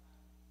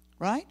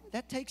 Right?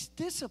 That takes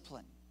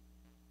discipline.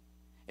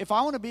 If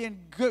I want to be in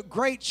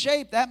great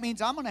shape, that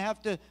means I'm going to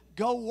have to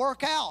go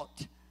work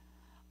out.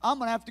 I'm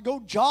going to have to go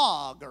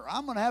jog, or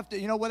I'm going to have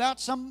to, without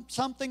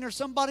something or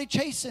somebody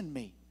chasing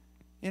me.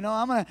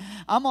 I'm going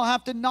to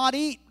have to not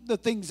eat the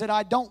things that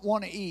I don't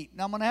want to eat.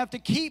 And I'm going to have to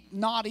keep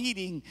not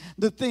eating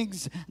the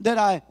things that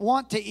I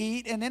want to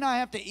eat. And then I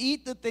have to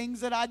eat the things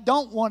that I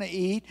don't want to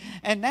eat.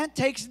 And that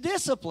takes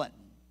discipline.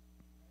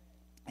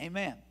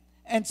 Amen.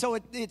 And so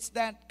it's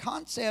that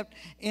concept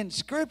in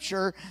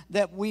Scripture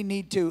that we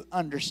need to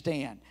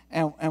understand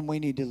and we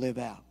need to live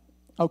out.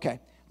 Okay,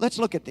 let's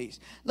look at these.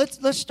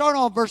 Let's start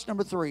off verse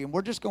number 3, and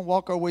we're just going to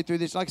walk our way through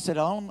this. Like I said,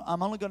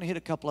 I'm only going to hit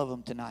a couple of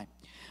them tonight.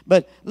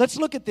 But let's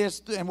look at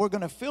this, and we're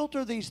going to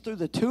filter these through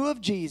the two of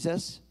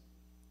Jesus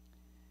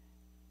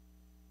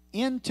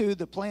into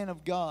the plan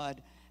of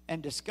God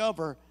and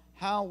discover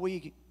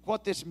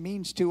what this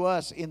means to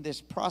us in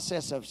this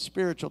process of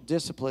spiritual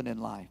discipline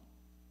in life.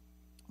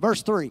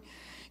 Verse 3,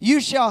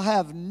 you shall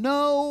have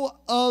no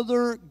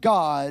other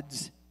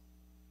gods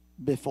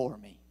before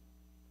me.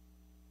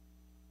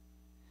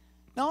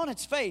 Now, on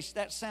its face,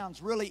 that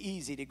sounds really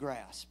easy to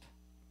grasp,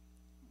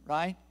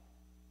 right?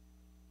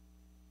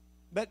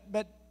 But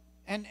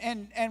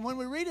when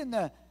we read in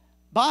the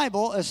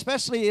Bible,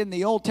 especially in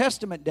the Old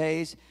Testament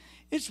days,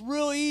 it's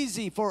real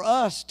easy for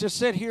us to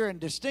sit here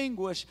and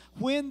distinguish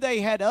when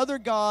they had other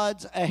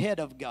gods ahead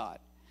of God.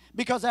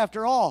 Because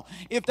after all,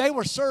 if they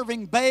were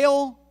serving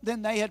Baal,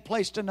 then they had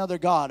placed another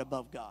god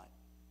above God,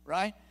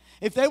 right?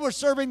 If they were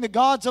serving the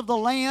gods of the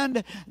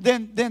land,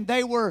 then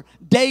they were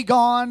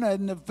Dagon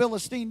in the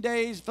Philistine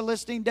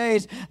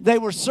days, they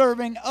were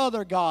serving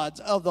other gods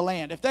of the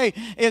land.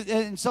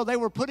 And so they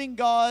were putting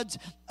gods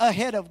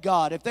ahead of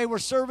God. If they were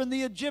serving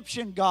the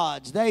Egyptian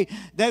gods, they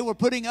were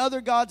putting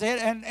other gods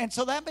ahead. And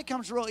so that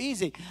becomes real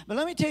easy. But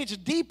let me tell you, it's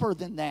deeper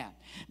than that.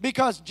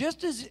 Because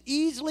just as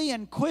easily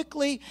and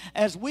quickly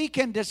as we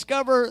can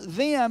discover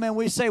them and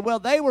we say, well,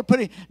 they were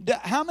putting...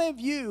 How many of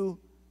you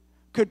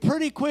could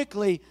pretty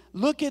quickly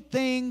look at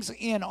things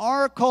in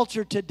our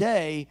culture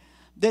today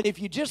that if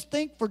you just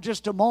think for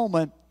just a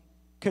moment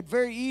could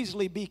very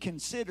easily be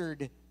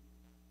considered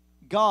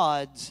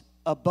gods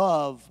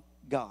above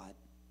God?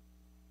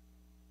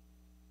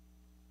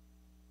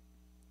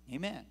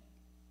 Amen.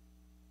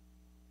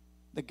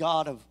 The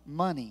God of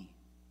money,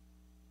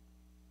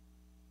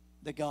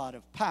 the God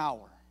of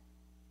power,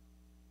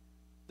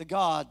 the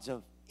gods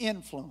of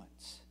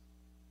influence.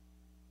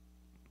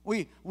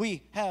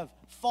 We have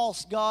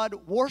false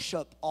god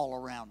worship all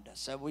around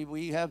us.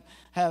 We have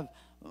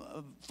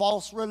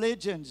false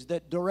religions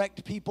that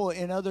direct people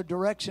in other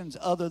directions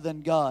other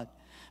than God.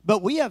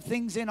 But we have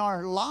things in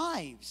our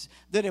lives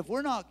that if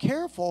we're not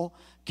careful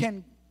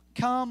can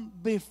come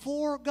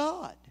before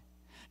God.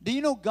 Do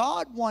you know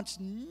God wants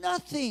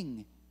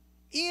nothing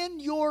in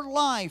your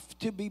life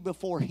to be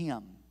before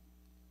Him?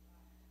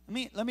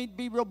 Let me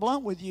be real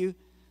blunt with you.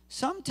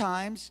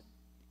 Sometimes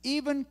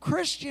even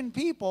Christian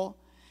people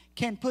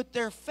can put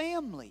their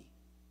family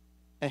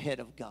ahead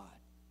of God.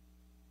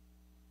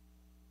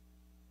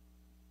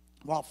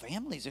 Well,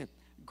 family's a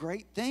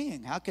great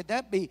thing. How could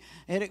that be?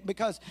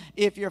 Because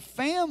if your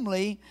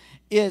family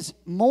is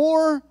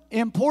more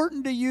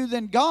important to you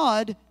than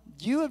God,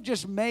 you have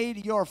just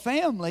made your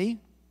family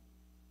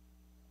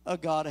a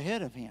God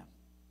ahead of Him.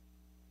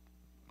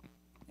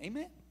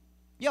 Amen.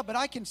 Yeah, but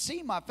I can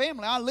see my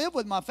family. I live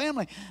with my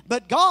family.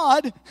 But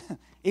God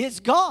is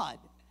God.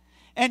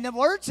 And the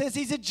word says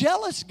he's a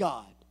jealous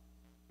God.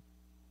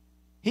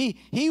 He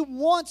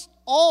wants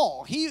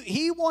all.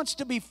 He wants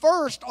to be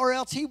first, or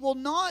else he will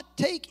not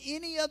take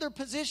any other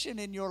position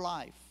in your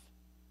life.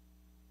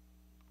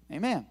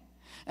 Amen.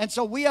 And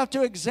so we have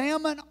to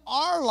examine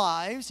our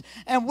lives,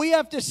 and we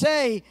have to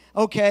say,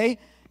 okay,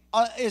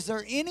 is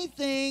there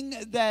anything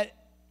that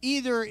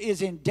either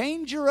is in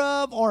danger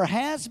of or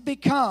has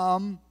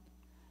become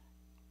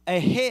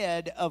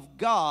ahead of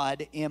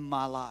God in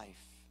my life?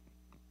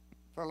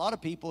 For a lot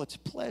of people, it's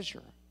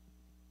pleasure.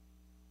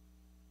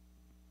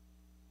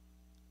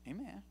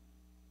 Amen.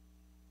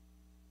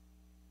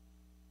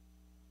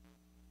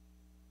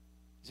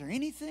 Is there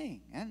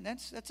anything? And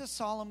that's a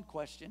solemn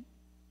question.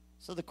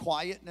 So the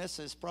quietness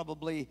is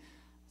probably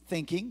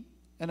thinking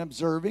and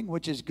observing,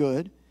 which is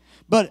good.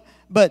 But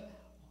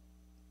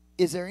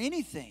is there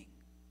anything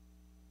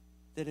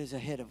that is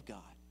ahead of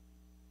God?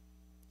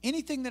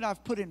 Anything that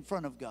I've put in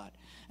front of God?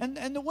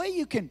 And the way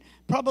you can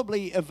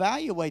probably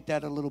evaluate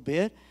that a little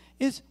bit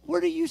is,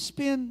 where do you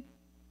spend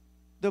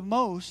the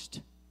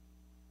most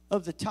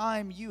of the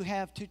time you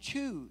have to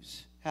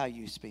choose how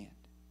you spend?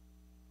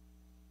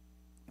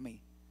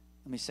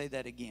 Let me say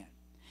that again.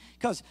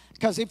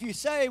 Because if you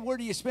say, where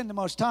do you spend the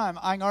most time,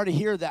 I can already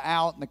hear the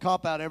out and the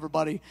cop out.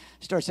 Everybody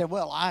starts saying,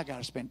 well, I got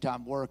to spend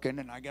time working,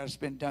 and I got to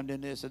spend time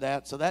doing this or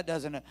that. So that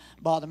doesn't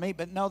bother me.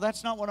 But no,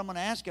 that's not what I'm going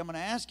to ask you. I'm going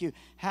to ask you,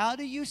 how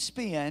do you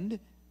spend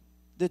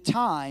the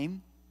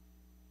time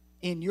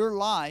in your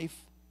life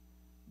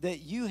that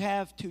you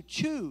have to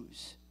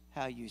choose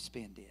how you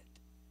spend it?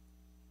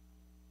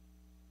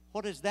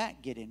 What does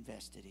that get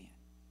invested in?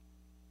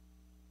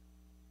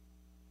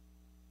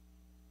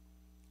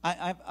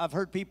 I've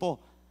heard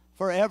people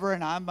forever,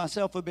 and I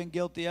myself have been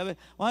guilty of it.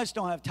 Well, I just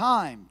don't have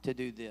time to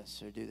do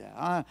this or do that.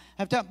 I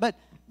have time,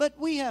 but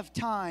we have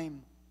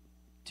time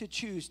to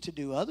choose to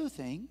do other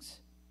things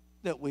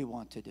that we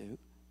want to do.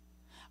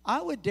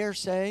 I would dare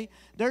say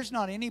there's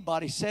not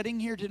anybody sitting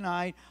here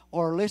tonight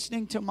or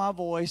listening to my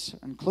voice,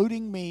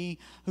 including me,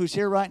 who's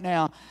here right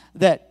now,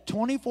 that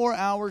 24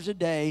 hours a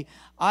day,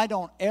 I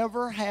don't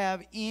ever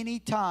have any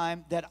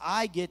time that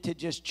I get to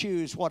just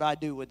choose what I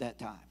do with that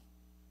time.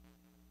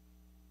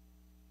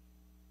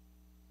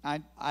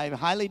 I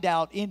highly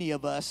doubt any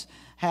of us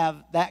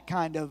have that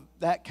kind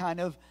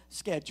of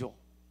schedule.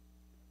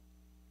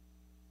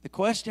 The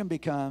question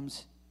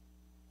becomes,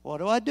 what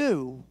do I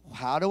do?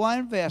 How do I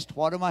invest?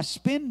 What am I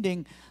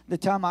spending the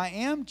time I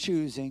am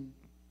choosing?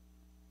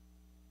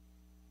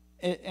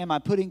 Am I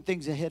putting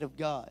things ahead of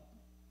God?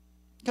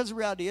 Because the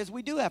reality is,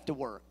 we do have to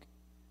work.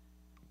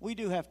 We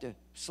do have to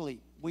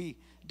sleep. We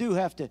do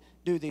have to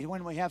do these.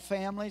 When we have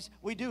families,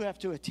 we do have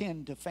to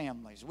attend to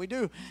families. We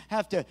do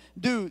have to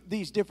do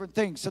these different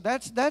things. So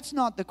that's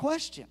not the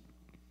question.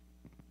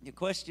 The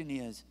question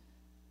is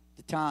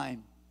the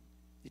time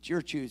that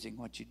you're choosing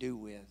what you do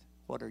with.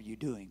 What are you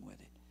doing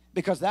with it?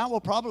 Because that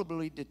will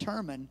probably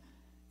determine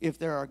if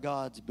there are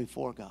gods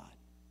before God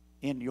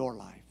in your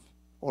life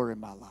or in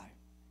my life.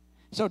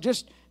 So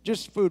just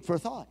food for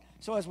thought.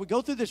 So as we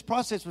go through this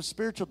process with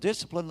spiritual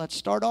discipline, let's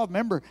start off.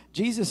 Remember,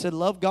 Jesus said,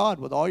 love God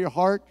with all your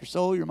heart, your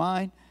soul, your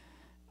mind,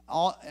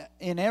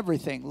 in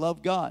everything.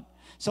 Love God.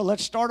 So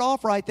let's start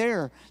off right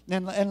there.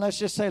 And let's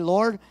just say,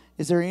 Lord,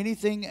 is there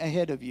anything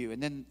ahead of you?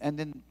 And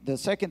then the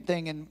second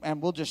thing,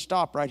 and we'll just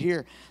stop right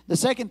here. The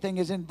second thing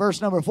is in verse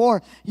number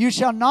 4. You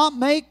shall not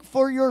make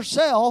for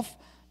yourself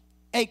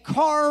a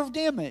carved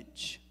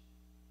image,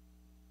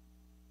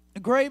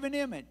 a graven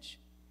image.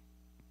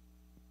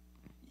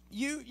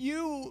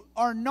 You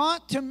are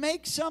not to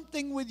make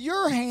something with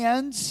your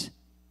hands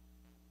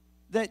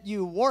that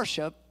you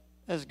worship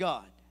as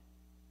God.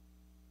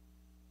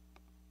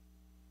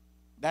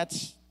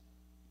 That's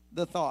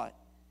the thought.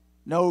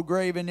 No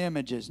graven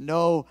images,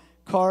 no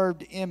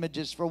carved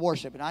images for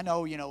worship. And I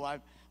know,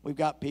 we've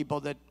got people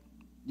that,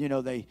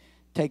 they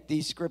take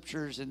these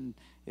scriptures, and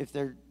if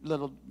their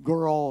little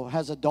girl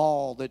has a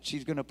doll that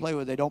she's going to play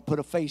with, they don't put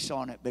a face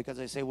on it because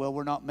they say, well,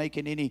 we're not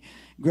making any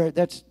great.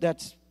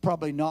 That's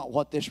probably not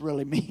what this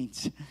really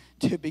means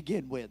to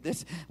begin with.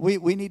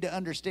 We need to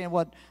understand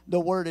what the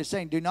word is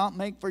saying. Do not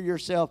make for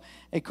yourself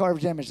a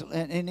carved image.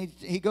 And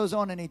he goes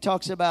on and he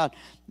talks about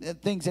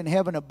things in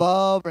heaven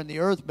above and the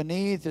earth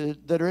beneath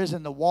that there is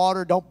in the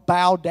water. Don't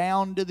bow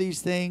down to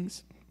these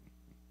things.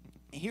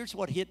 Here's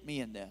what hit me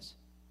in this.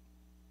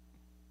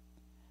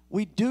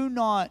 We do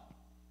not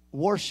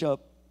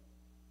worship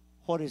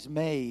what is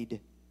made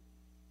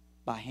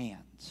by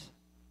hands.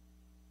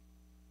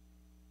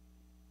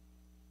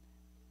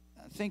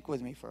 Think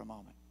with me for a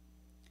moment.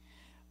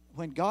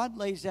 When God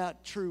lays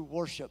out true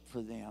worship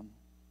for them,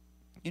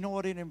 you know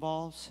what it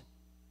involves?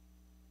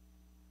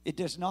 It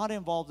does not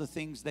involve the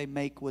things they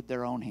make with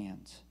their own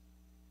hands.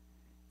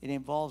 It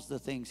involves the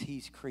things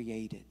He's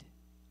created.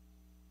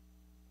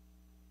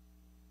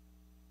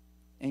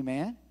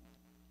 Amen?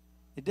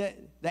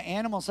 The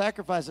animal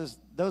sacrifices,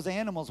 those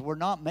animals were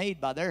not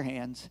made by their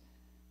hands.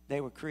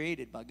 They were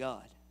created by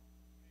God.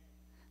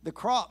 The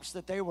crops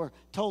that they were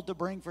told to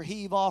bring for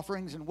heave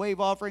offerings and wave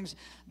offerings,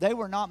 they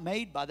were not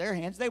made by their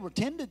hands. They were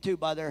tended to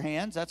by their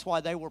hands. That's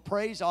why they were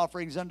praise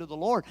offerings unto the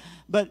Lord.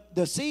 But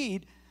the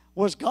seed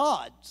was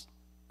God's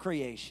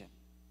creation.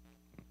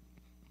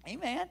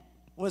 Amen.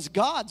 Was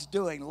God's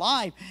doing,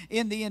 life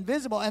in the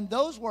invisible. And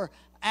those were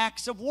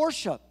acts of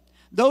worship.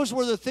 Those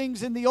were the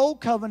things in the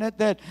old covenant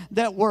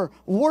that were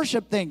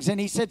worship things. And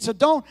he said, so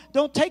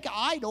don't take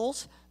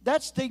idols.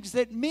 That's things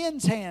that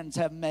men's hands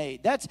have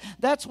made.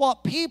 That's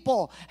what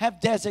people have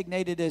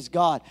designated as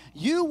God.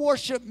 You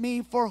worship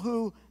me for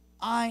who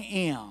I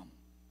am.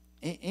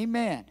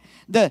 Amen.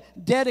 The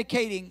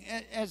dedicating,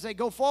 as they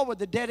go forward,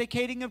 the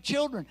dedicating of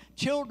children.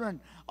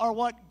 Children are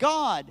what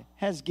God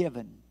has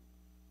given.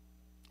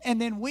 And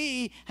then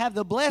we have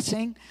the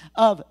blessing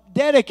of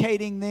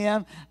dedicating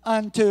them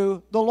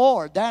unto the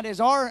Lord. That is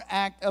our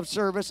act of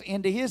service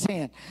into His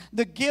hand.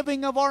 The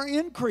giving of our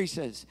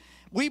increases.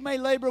 We may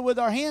labor with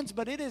our hands,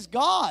 but it is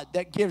God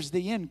that gives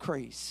the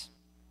increase.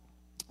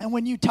 And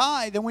when you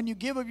tithe and when you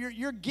give of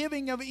you're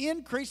giving of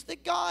increase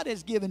that God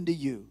has given to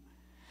you.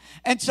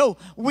 And so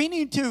we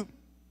need to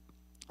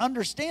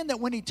understand that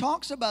when he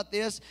talks about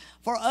this,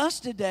 for us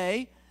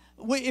today,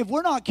 if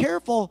we're not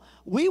careful,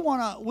 we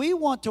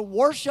want to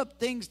worship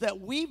things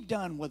that we've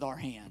done with our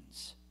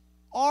hands,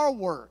 our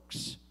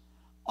works,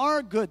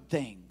 our good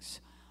things.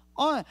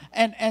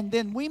 And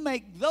then we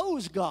make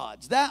those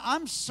gods. That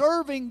I'm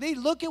serving thee.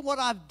 Look at what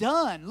I've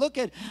done. Look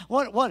at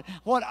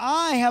what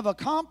I have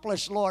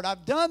accomplished, Lord.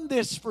 I've done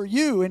this for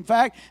you. In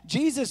fact,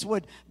 Jesus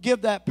would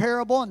give that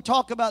parable and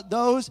talk about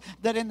those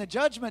that in the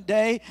judgment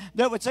day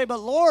that would say,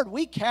 but Lord,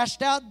 we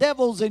cast out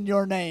devils in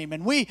your name,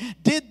 and we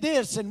did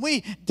this and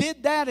we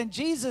did that. And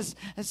Jesus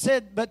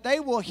said, but they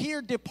will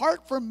hear,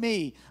 depart from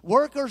me,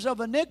 workers of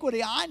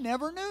iniquity. I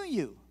never knew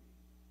you.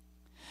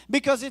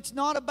 Because it's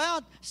not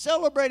about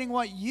celebrating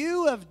what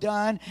you have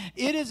done.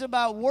 It is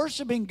about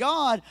worshiping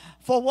God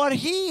for what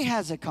He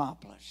has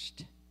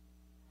accomplished.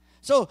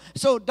 So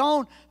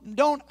don't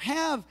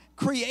have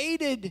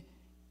created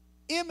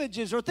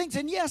images or things.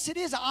 And yes, it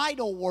is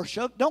idol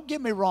worship. Don't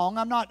get me wrong.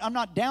 I'm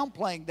not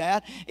downplaying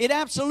that. It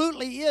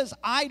absolutely is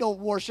idol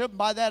worship.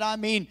 By that I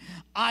mean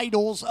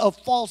idols of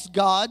false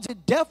gods.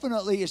 It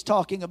definitely is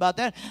talking about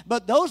that.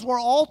 But those were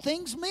all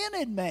things men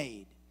had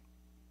made.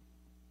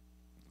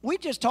 We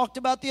just talked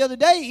about the other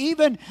day,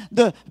 even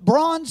the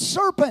bronze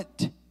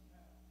serpent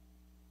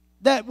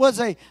that was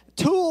a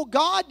tool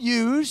God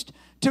used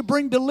to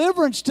bring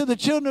deliverance to the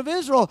children of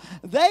Israel.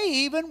 They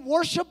even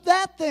worshiped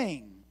that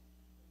thing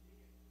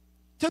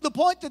to the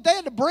point that they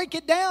had to break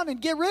it down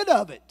and get rid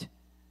of it.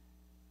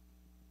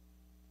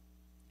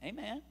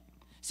 Amen.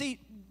 See,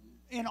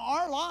 in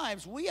our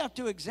lives, we have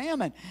to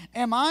examine,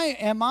 am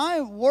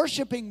I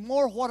worshiping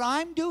more what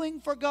I'm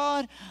doing for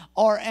God,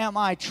 or am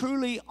I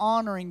truly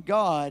honoring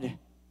God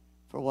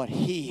for what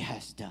He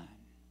has done?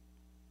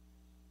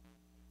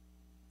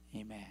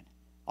 Amen.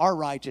 Our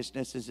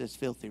righteousness is as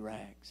filthy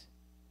rags.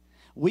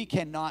 We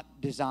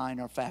cannot design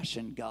or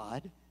fashion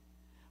God.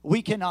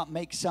 We cannot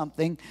make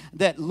something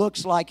that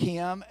looks like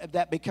Him,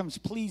 that becomes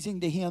pleasing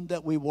to Him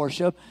that we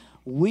worship.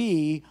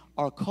 We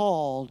are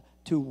called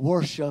to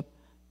worship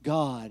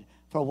God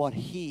for what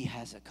He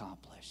has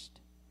accomplished.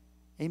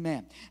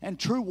 Amen. And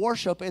true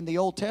worship in the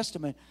Old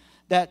Testament,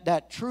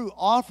 that true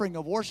offering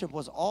of worship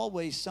was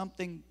always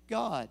something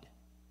God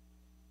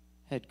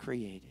had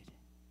created,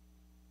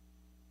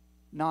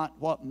 not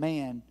what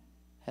man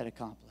had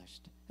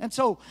accomplished. And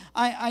so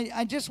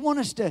I just want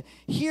us to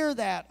hear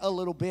that a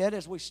little bit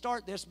as we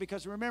start this,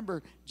 because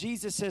remember,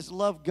 Jesus says,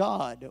 love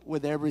God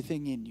with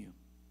everything in you.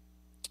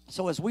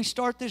 So as we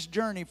start this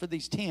journey for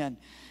these 10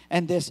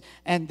 and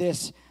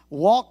this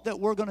walk that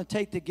we're going to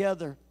take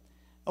together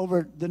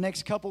over the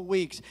next couple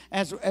weeks,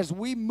 as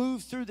we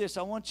move through this,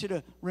 I want you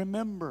to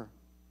remember,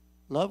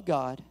 love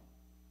God,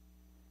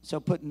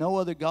 so put no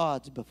other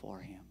gods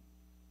before Him.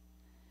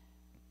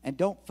 And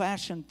don't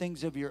fashion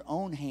things of your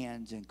own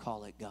hands and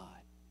call it God.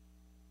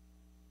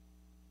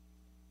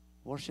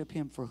 Worship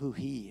Him for who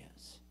He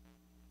is.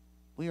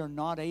 We are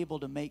not able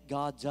to make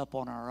gods up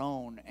on our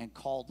own and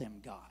call them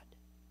God.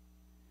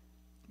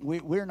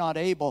 We're not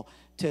able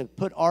to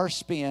put our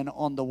spin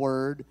on the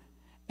word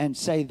and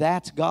say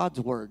that's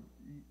God's word.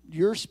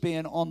 Your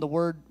spin on the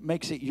word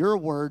makes it your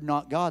word,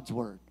 not God's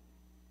word.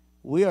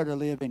 We are to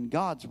live in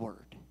God's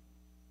word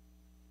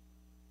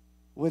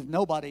with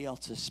nobody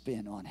else's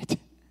spin on it.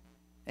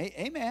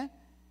 Amen.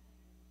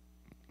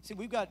 See,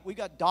 we've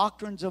got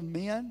doctrines of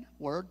men.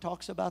 Word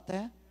talks about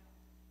that.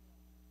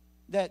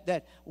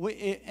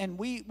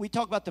 We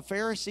talk about the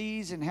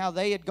Pharisees and how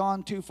they had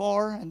gone too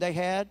far, and they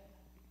had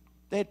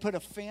put a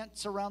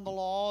fence around the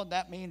law, and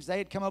that means they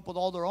had come up with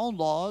all their own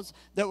laws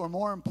that were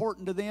more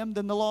important to them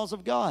than the laws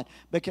of God.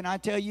 But can I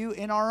tell you,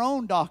 in our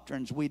own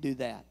doctrines, we do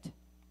that.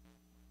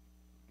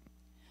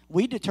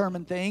 We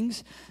determine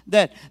things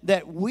that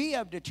we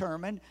have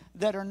determined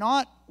that are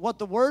not what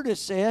the Word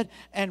has said,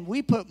 and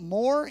we put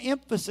more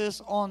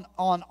emphasis on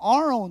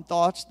our own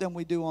thoughts than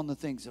we do on the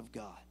things of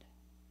God.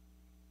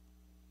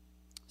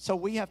 So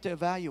we have to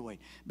evaluate.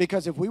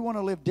 Because if we want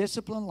to live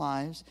disciplined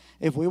lives,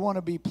 if we want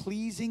to be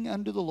pleasing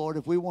unto the Lord,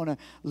 if we want to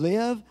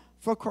live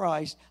for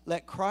Christ,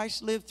 let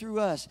Christ live through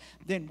us,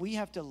 then we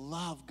have to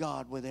love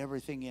God with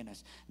everything in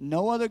us.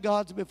 No other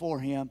gods before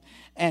Him,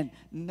 and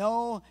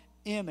no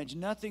image,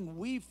 nothing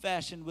we've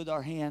fashioned with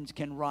our hands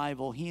can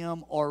rival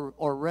Him or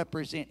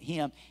represent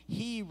Him.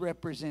 He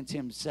represents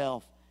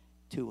Himself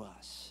to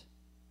us,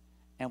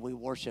 and we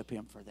worship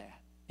Him for that.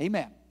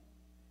 Amen.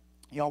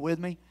 Y'all with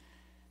me?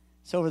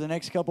 So over the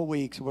next couple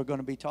weeks, we're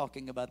going to be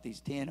talking about these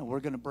 10, and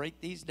we're going to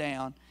break these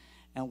down,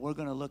 and we're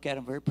going to look at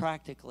them very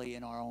practically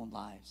in our own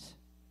lives.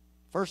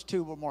 First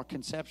two were more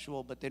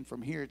conceptual, but then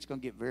from here it's going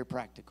to get very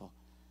practical.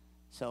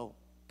 So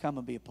come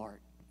and be a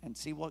part and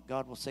see what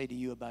God will say to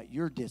you about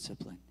your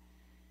discipline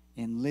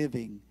in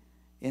living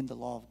in the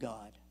law of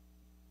God,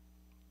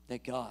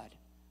 that God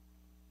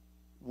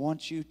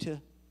wants you to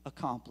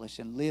accomplish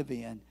and live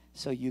in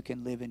so you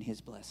can live in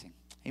His blessing.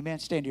 Amen.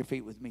 Stand to your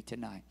feet with me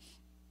tonight.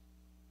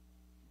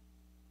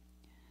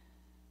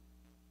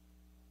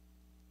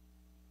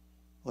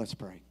 Let's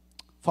pray.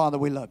 Father,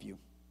 we love you.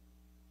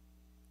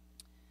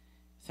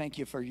 Thank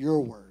you for your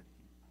word.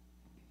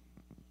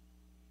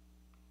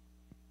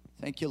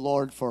 Thank you,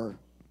 Lord, for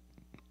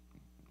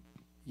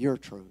your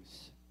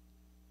truths.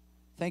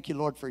 Thank you,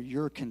 Lord, for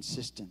your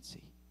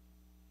consistency.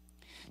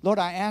 Lord,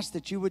 I ask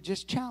that you would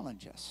just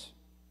challenge us.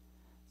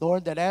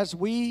 Lord, that as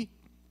we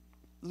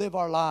live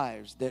our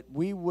lives, that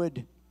we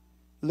would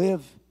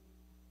live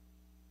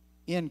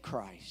in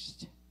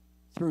Christ,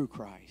 through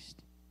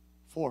Christ,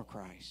 for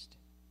Christ.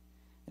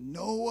 And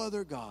no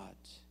other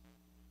gods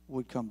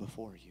would come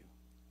before you.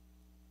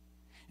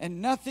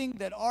 And nothing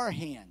that our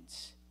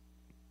hands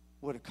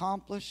would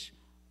accomplish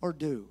or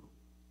do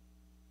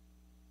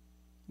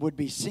would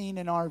be seen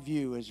in our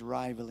view as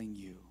rivaling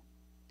you,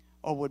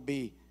 or would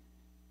be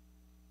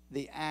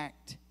the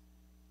act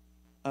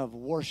of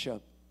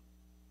worship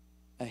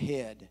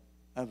ahead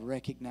of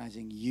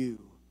recognizing you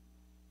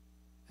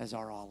as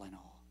our all in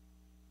all.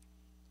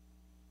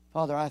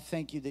 Father, I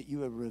thank you that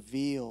you have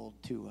revealed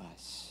to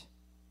us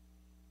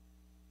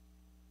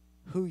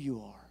who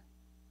you are,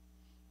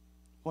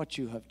 what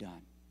you have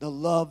done, the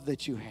love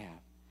that you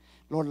have.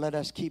 Lord, let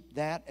us keep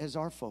that as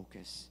our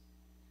focus,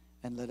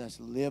 and let us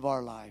live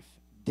our life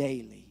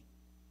daily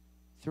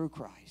through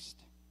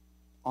Christ,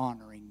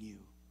 honoring you.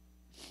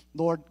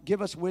 Lord,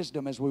 give us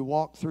wisdom as we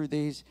walk through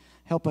these.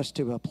 Help us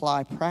to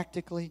apply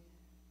practically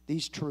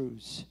these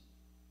truths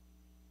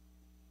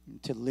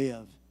and to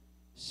live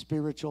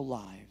spiritual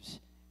lives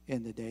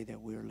in the day that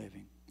we're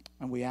living.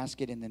 And we ask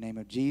it in the name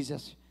of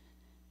Jesus.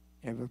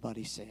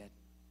 Everybody said,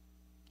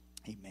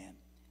 amen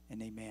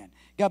and amen.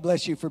 God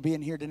bless you for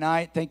being here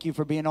tonight. Thank you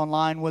for being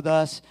online with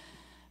us.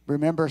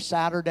 Remember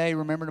Saturday,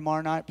 remember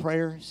tomorrow night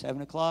prayer,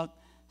 7 o'clock.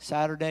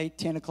 Saturday,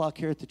 10 o'clock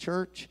here at the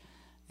church.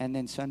 And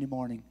then Sunday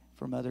morning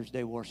for Mother's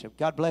Day worship.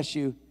 God bless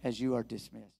you as you are dismissed.